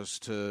you guys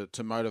to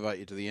motivate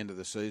you to the end of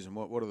the season?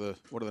 What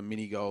are the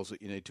mini goals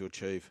that you need to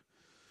achieve?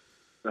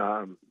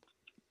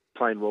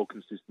 Playing well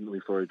consistently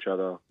for each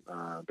other,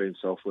 being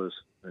selfless,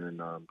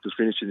 and just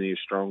finishing the year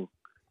strong.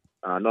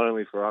 Not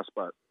only for us,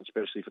 but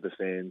especially for the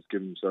fans.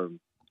 Give them some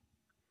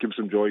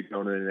joy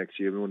going into next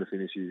year. We want to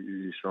finish the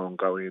year strong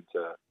going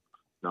into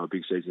a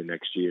big season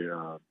next year.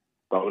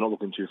 But we're not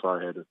looking too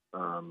far ahead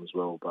as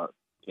well. But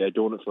yeah,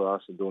 doing it for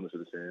us and doing it for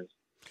the fans.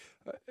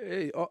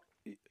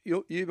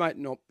 You might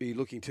not be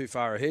looking too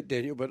far ahead,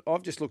 Daniel, but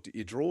I've just looked at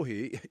your draw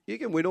here. You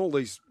can win all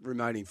these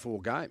remaining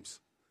 4 games.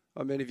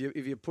 I mean, if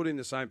you put in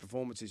the same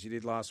performance as you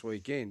did last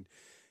weekend,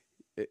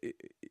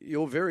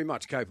 you're very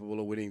much capable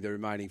of winning the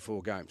remaining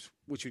 4 games,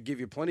 which would give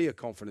you plenty of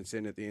confidence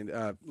in at the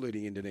end,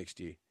 leading into next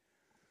year.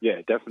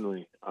 Yeah,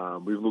 definitely.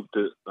 We've looked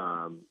at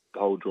the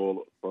whole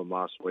draw from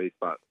last week,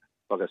 but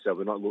like I said,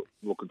 we're not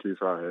looking too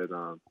far ahead.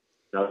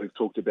 We've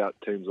talked about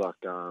teams like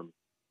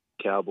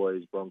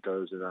Cowboys,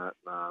 Broncos, and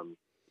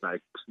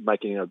that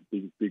making a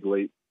big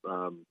leap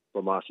from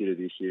last year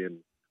to this year, and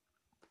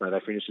they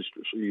finished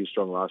the year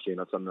strong last year, and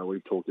that's something that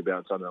we've talked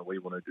about, something that we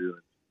want to do.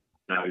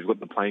 And we've got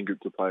the playing group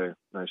to play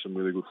some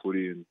really good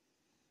footy and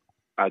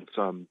add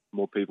some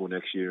more people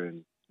next year,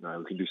 and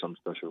we can do something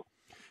special.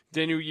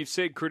 Daniel, you've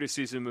said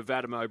criticism of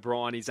Adam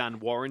O'Brien is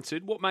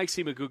unwarranted. What makes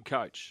him a good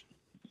coach?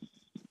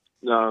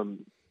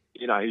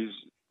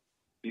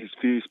 He's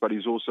fierce, but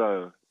he's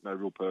also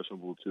real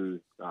personable too.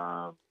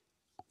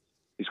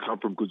 He's come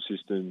from good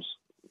systems,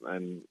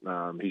 and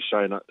he's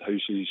shown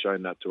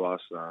that to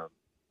us.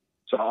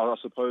 So I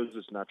suppose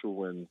it's natural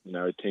when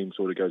a team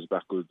sort of goes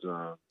backwards.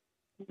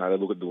 They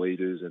look at the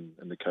leaders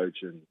and the coach,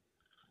 and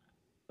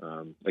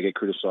they get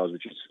criticised,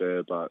 which is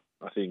fair. But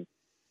I think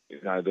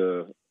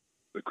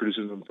the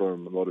criticism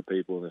from a lot of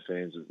people and the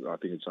fans, I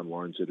think it's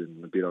unwarranted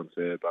and a bit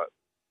unfair. But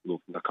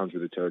look, that comes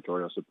with the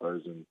territory, I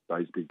suppose, and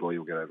he's a big boy,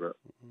 he'll get over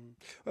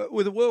it.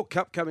 With the World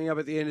Cup coming up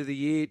at the end of the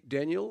year,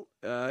 Daniel,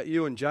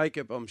 you and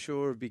Jacob, I'm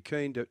sure, would be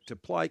keen to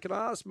play. Can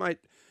I ask, mate,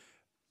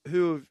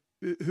 who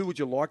would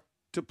you like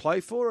to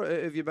play for?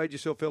 Have you made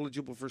yourself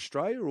eligible for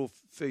Australia or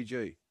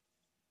Fiji?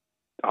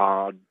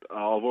 I've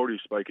already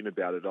spoken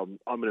about it.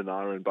 I'm in an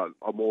iron, but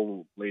I'm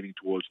all leaning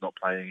towards not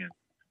playing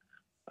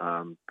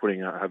and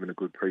having a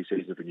good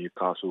pre-season for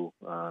Newcastle.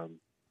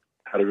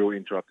 Had a real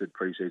interrupted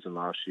pre-season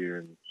last year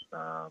and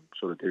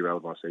sort of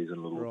derailed my season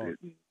a little bit.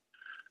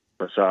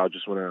 So I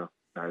just want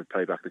to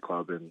pay back the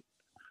club and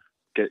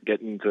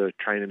get into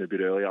training a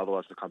bit early.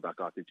 Otherwise, to come back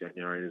after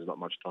January, there's not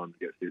much time to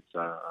get fit.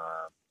 So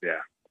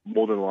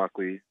more than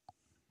likely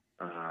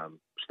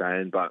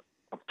staying, but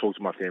I've talked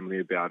to my family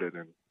about it,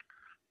 and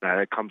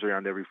it comes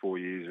around every 4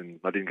 years, and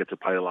I didn't get to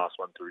play the last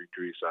one through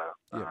injury, so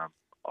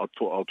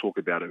I'll talk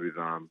about it with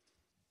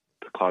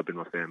the club and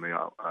my family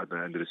at the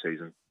end of the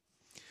season.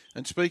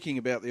 And speaking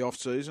about the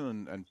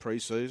off-season and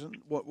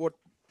pre-season, what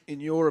in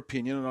your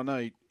opinion, and I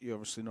know you're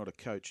obviously not a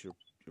coach, you're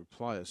a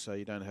player, so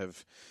you don't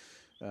have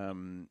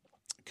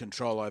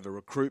control over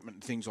recruitment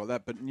and things like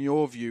that, but in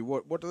your view,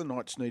 what do the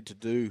Knights need to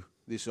do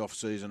this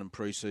off-season and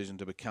pre-season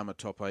to become a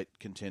top 8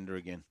 contender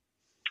again?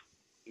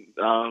 If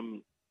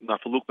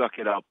I look back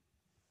at our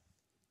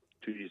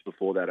 2 years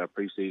before that, our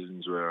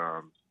pre-seasons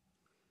were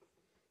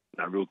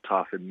real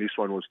tough, and this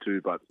one was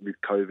too, but with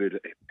COVID,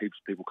 heaps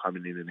of people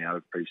coming in and out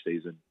of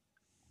pre-season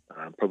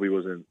probably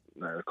wasn't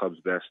the club's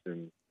best,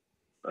 and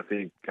I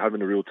think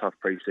having a real tough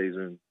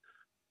pre-season,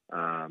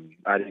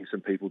 adding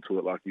some people to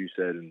it, like you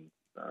said, and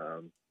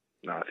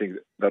I think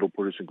that'll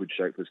put us in good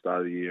shape for the start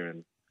of the year,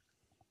 and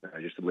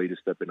just the leaders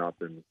stepping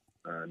up and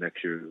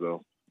next year as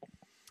well.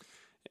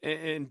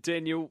 And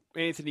Daniel,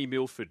 Anthony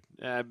Milford,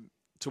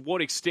 to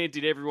what extent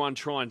did everyone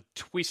try and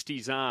twist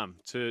his arm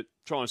to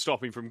try and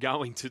stop him from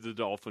going to the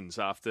Dolphins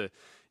after,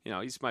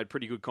 he's made a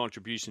pretty good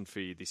contribution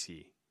for you this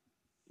year?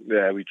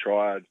 Yeah, we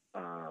tried.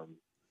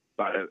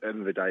 But at the end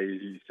of the day,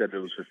 he said it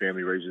was for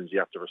family reasons. You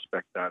have to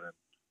respect that. And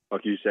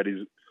like you said,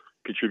 he's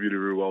contributed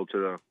real well to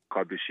the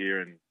club this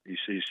year, and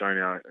he's shown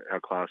how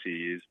classy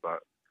he is. But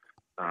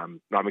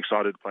I'm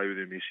excited to play with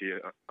him this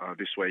year.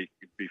 This week,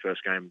 it'll be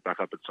first game back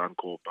up at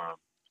Suncorp.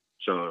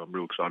 So I'm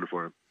real excited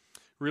for him.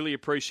 Really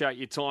appreciate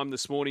your time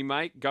this morning,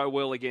 mate. Go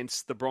well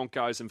against the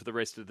Broncos and for the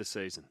rest of the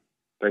season.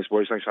 Thanks,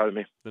 boys. Thanks for having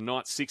me. The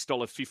Knights,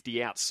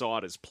 $6.50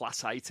 outsiders,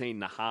 plus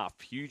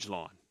 18.5. Huge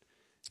line.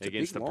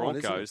 Against the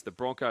Broncos. The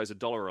Broncos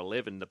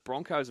 $1.11. The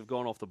Broncos have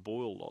gone off the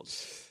boil,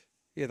 Loz.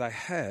 Yeah, they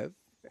have.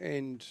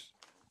 And,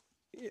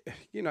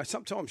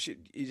 sometimes you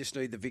just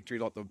need the victory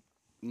like the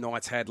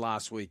Knights had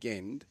last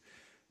weekend.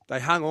 They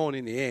hung on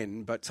in the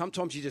end, but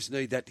sometimes you just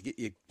need that to get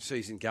your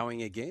season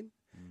going again.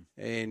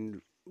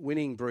 And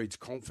winning breeds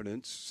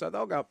confidence. So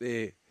they'll go up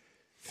there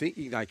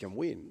thinking they can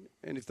win.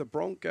 And if the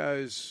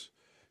Broncos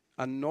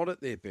are not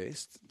at their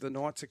best, the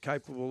Knights are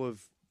capable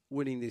of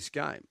winning this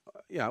game.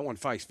 On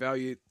face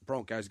value,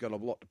 Broncos got a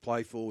lot to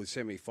play for with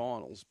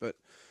semi-finals. But,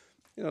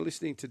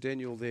 listening to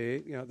Daniel there,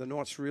 the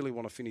Knights really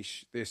want to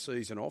finish their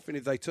season off. And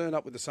if they turn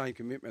up with the same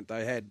commitment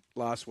they had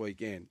last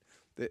weekend,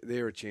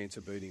 they're a chance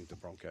of beating the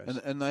Broncos.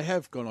 And they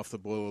have gone off the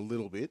boil a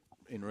little bit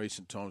in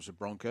recent times, the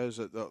Broncos.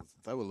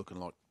 They were looking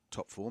like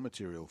top 4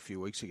 material a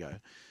few weeks ago.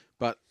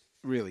 But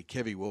really,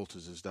 Kevy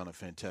Walters has done a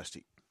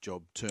fantastic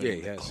job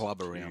turning the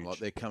club around. Huge. Like,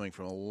 they're coming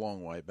from a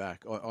long way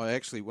back. I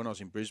actually, when I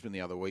was in Brisbane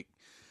the other week,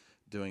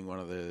 doing one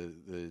of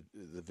the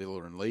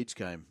Villa and Leeds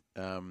game,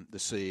 the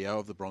CEO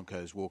of the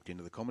Broncos walked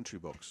into the commentary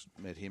box,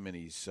 met him and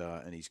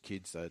his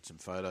kids. They had some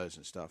photos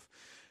and stuff,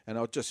 and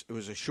it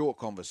was a short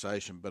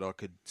conversation, but I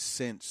could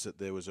sense that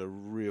there was a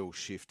real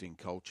shift in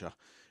culture,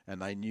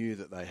 and they knew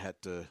that they had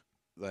to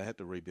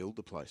rebuild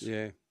the place.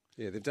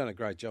 Yeah, they've done a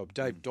great job.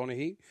 Dave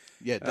Donaghy,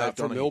 Dave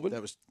from Donaghy. Melbourne.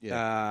 That was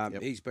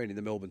He's been in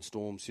the Melbourne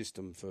Storm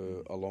system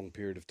for a long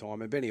period of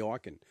time, and Benny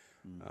Eichen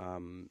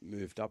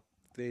moved up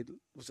there.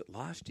 Was it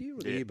last year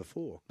or the year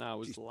before? No, it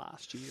was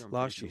last year.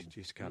 Last year,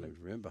 just can't even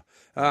remember.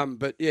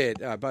 But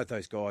both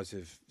those guys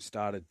have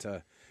started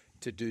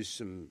to do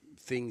some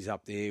things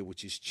up there,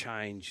 which has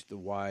changed the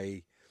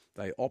way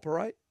they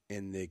operate,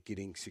 and they're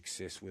getting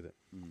success with it.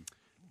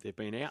 They've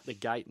been out the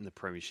gate in the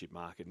premiership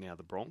market now,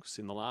 the Bronx.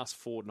 In the last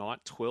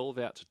fortnight, 12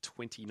 out to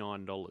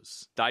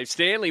 $29. Dave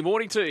Stanley,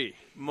 morning to you.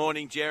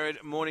 Morning,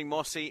 Jared. Morning,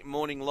 Mossy.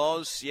 Morning,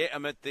 Loz. Yeah,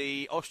 I'm at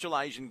the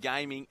Australasian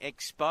Gaming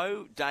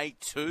Expo, day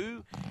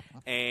 2.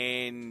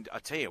 And I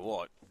tell you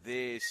what,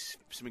 there's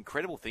some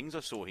incredible things I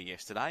saw here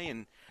yesterday.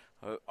 And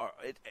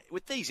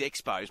with these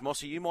expos,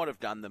 Mossy, you might have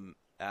done them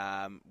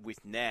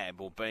with NAB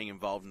or being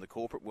involved in the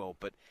corporate world.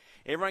 But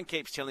everyone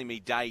keeps telling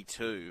me day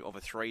 2 of a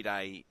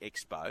 3-day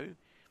expo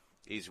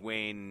is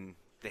when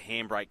the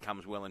handbrake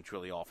comes well and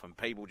truly off, and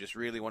people just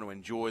really want to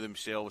enjoy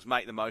themselves,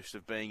 make the most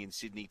of being in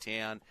Sydney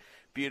town.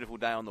 Beautiful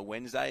day on the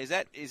Wednesday.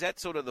 Is that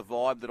sort of the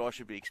vibe that I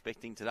should be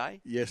expecting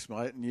today? Yes,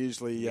 mate. And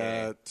usually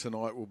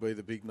tonight will be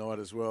the big night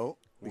as well,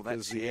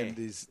 because the end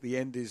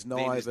is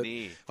nigh. But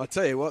I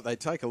tell you what, they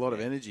take a lot of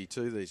energy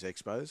to these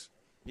expos.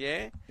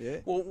 Yeah. Yeah.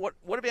 Well,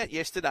 what about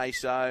yesterday?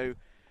 So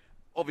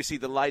obviously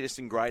the latest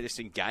and greatest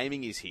in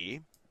gaming is here.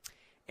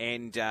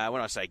 And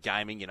when I say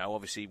gaming,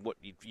 obviously what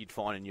you'd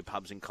find in your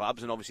pubs and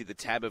clubs. And obviously the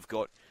Tab have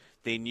got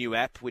their new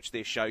app, which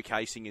they're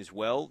showcasing as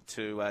well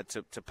to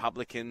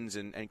publicans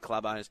and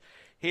club owners.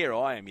 Here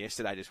I am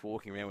yesterday just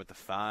walking around with the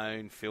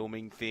phone,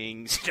 filming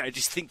things,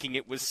 just thinking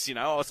it was,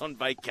 I was on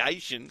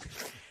vacation.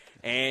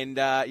 And,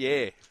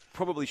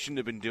 probably shouldn't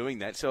have been doing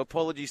that. So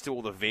apologies to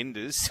all the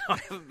vendors. I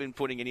haven't been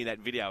putting any of that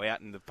video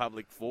out in the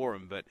public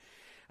forum. But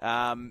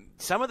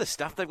some of the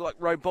stuff they've got, like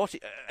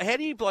robotic. How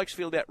do you blokes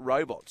feel about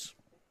robots?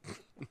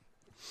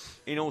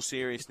 In all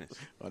seriousness,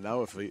 I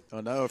know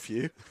a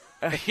few.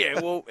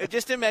 Yeah, well,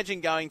 just imagine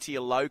going to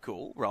your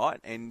local, right,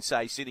 and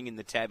say sitting in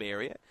the Tab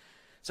area,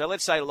 So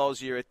let's say,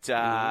 Loz, you're at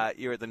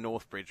the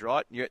North Bridge,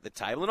 right? You're at the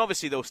table, and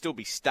obviously there'll still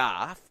be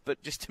staff.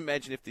 But just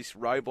imagine if this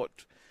robot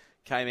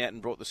came out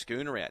and brought the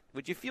schooner out.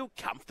 Would you feel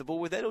comfortable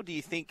with that, or do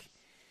you think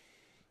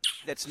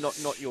that's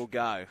not your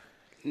go?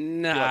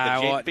 No,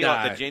 like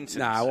the Jensens.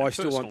 No, I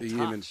still want the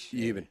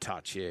human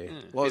touch. Yeah,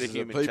 Loz is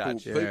a people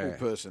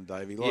person,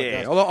 Davey.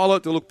 I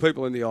like to look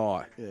people in the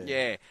eye.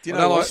 Yeah. Do you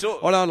know I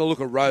don't want to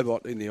look a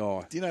robot in the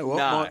eye. Do you know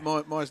what?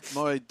 No. My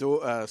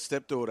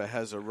stepdaughter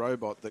has a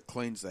robot that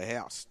cleans the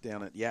house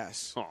down at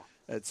Yass. Oh.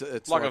 It's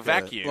like a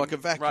vacuum. Like a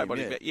vacuum,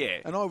 robot,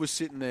 yeah. And I was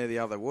sitting there the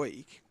other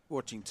week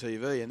watching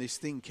TV, and this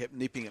thing kept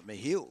nipping at my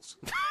heels.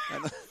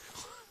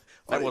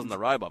 That wasn't the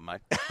robot,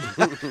 mate.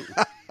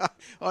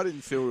 I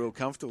didn't feel real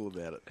comfortable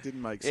about it.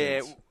 Didn't make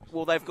sense. Yeah,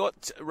 well, they've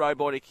got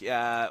robotic,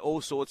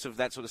 all sorts of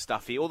that sort of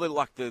stuff here. All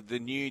the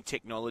new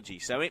technology.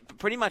 So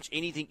pretty much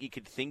anything you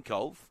could think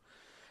of,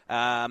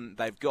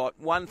 they've got.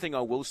 One thing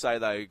I will say,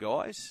 though,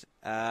 guys,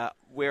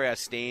 where our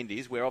stand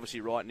is, we're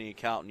obviously right near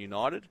Carlton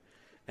United.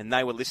 And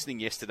they were listening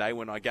yesterday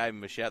when I gave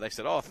them a shout. They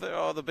said,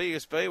 the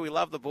BSB, we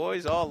love the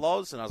boys. Oh,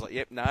 Loz. And I was like,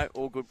 yep, no,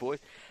 all good boys.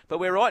 But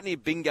we're right near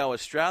Bingo,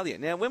 Australia.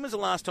 Now, when was the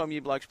last time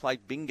you blokes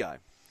played bingo?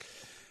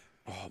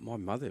 Oh, my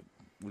mother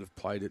would have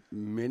played it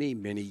many,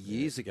 many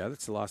years ago.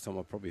 That's the last time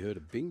I probably heard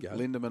of bingo.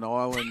 Lindeman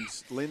Island,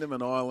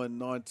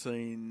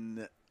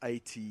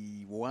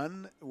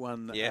 1981,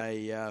 won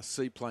a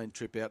seaplane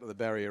trip out to the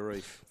Barrier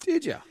Reef.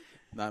 Did you?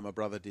 No, my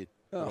brother did,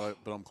 but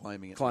I'm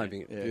claiming it.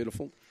 Claiming it,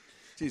 beautiful.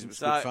 Jeez, it was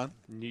good fun.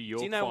 New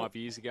York 5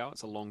 years ago.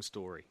 It's a long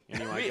story.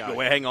 Anyway, go.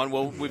 Well, hang on.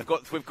 Well, we've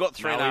got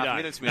 3.5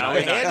 minutes. No,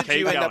 how did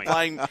you end up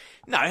playing?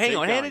 No, hang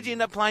on. How did you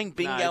end up playing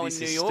bingo in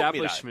New York? The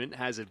establishment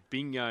has a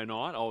bingo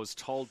night. I was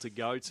told to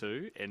go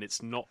to, and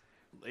it's not.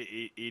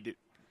 It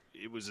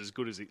was as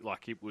good as it.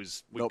 Like it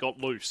was. We got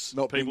loose.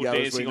 Not people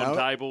dancing on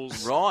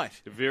tables. Right.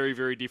 Very,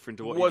 very different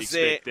to what you'd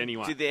expect.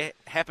 Anyway, did there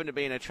happen to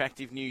be an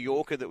attractive New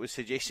Yorker that was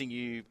suggesting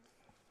you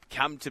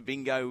come to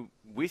bingo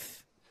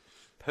with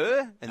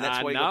her, and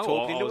that's why you got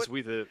talked into it? I was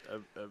with a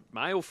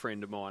male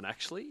friend of mine,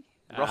 actually.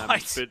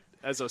 Right. But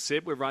as I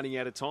said, we're running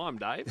out of time,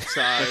 Dave.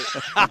 So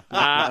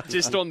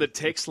just on the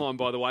text line,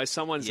 by the way,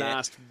 someone's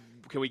asked,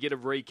 can we get a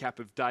recap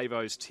of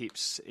Davo's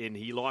tips? And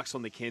he likes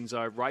on the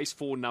Kenzo, race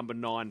 4, number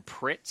 9,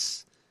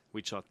 Pretz,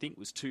 which I think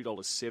was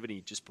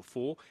 $2.70 just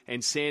before.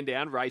 And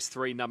Sandown, race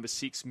 3, number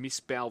 6, Miss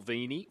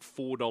Balvini,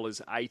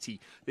 $4.80.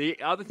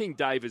 The other thing,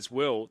 Dave, as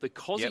well, the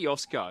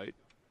Kosciuszko,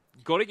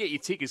 got to get your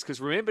tickets because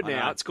remember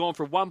now it's gone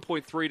from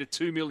 1.3 to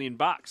 $2 million.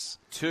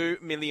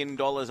 $2 million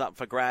up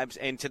for grabs.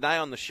 And today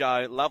on the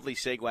show, lovely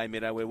segue,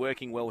 Middo. We're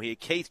working well here.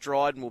 Keith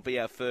Dryden will be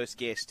our first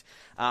guest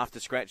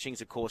after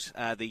Scratchings. Of course,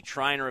 the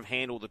trainer of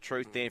Handle the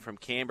Truth there from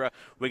Canberra.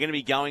 We're going to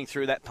be going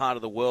through that part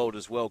of the world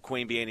as well,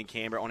 Queanbeyan and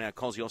Canberra, on our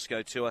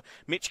Kosciuszko tour.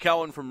 Mitch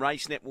Cohen from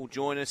RaceNet will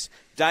join us.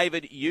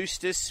 David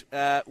Eustace,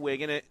 we're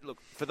going to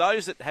look for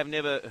those that have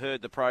never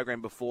heard the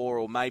program before,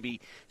 or maybe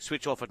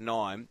switch off at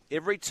 9.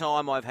 Every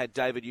time I've had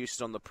David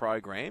Eustace on the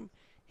program,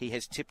 he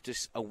has tipped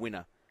us a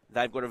winner.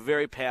 They've got a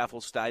very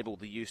powerful stable,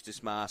 the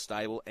Eustace Marr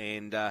stable,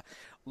 and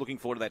looking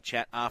forward to that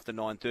chat after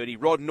 9:30.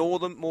 Rod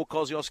Northam, more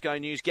Kosciuszko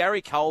news.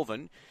 Gary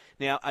Colvin,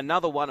 now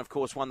another one, of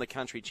course, won the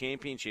country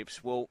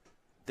championships. Well,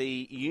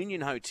 the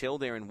Union Hotel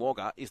there in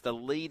Wagga is the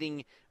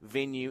leading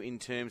venue in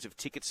terms of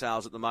ticket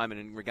sales at the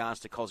moment in regards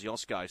to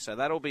Kosciuszko. So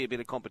that'll be a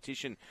bit of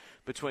competition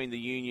between the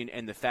Union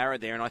and the Farah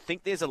there, and I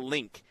think there's a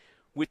link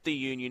with the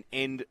Union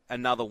and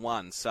another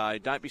one. So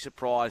don't be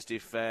surprised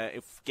if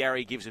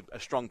Gary gives a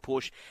strong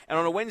push. And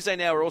on a Wednesday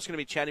now, we're also going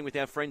to be chatting with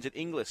our friends at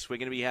Inglis. We're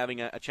going to be having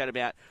a chat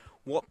about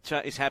what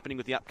is happening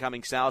with the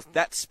upcoming sales.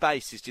 That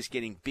space is just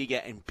getting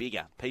bigger and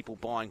bigger. People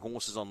buying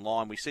horses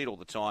online. We see it all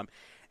the time.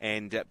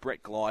 And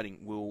Brett Gliding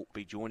will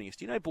be joining us.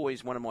 Do you know,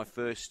 boys, one of my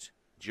first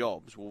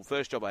jobs, well, the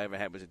first job I ever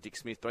had was at Dick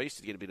Smith, but I used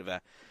to get a bit of a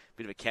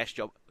cash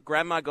job.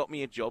 Grandma got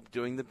me a job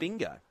doing the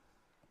bingo.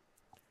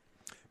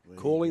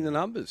 Calling the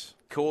numbers.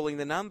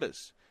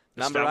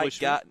 Number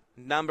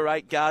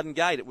 8 Garden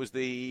Gate. It was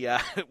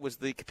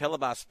the Capella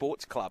Bar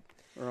Sports Club.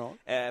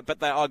 Right.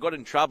 But I got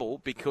in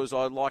trouble because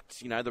I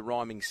liked, the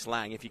rhyming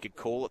slang, if you could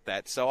call it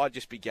that. So I'd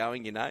just be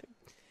going,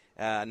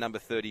 number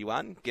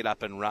 31, get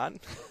up and run.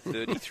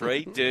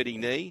 33, dirty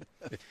knee.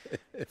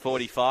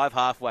 45,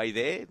 halfway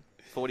there.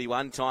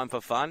 41, time for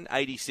fun.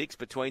 86,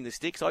 between the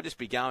sticks. I'd just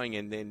be going,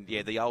 and then,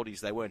 the oldies,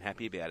 they weren't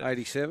happy about it.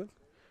 87?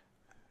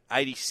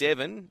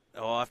 87,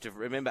 I have to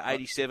remember,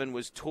 87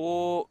 was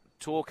what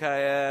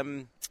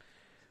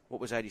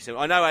was 87?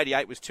 I know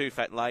 88 was Two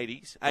Fat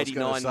Ladies.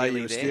 89 I was going to say you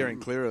were there.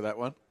 steering clear of that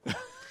one.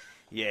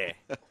 Yeah.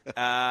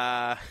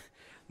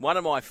 One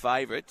of my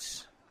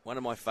favourites,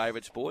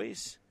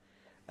 boys,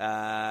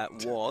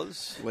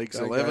 was... Leagues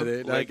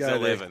 11. Leagues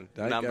 11.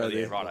 Number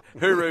there. Right.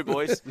 Hooroo,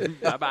 boys.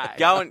 Bye-bye.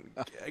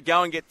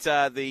 Go and get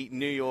the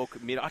New York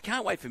Middo. I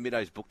can't wait for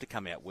Middo's book to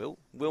come out, Will.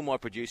 Will, my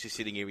producer,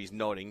 sitting here, he's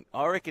nodding.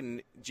 I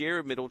reckon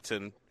Jared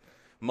Middleton,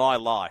 My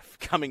Life,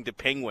 coming to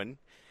Penguin,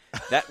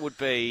 that would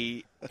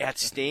be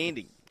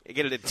outstanding.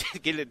 Get it at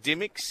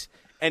Dimmicks,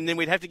 and then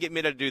we'd have to get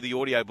Middo to do the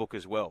audio book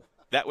as well.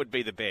 That would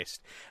be the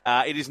best.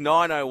 It is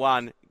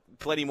 9:01.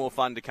 plenty more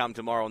fun to come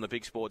tomorrow on the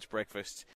Big Sports Breakfast.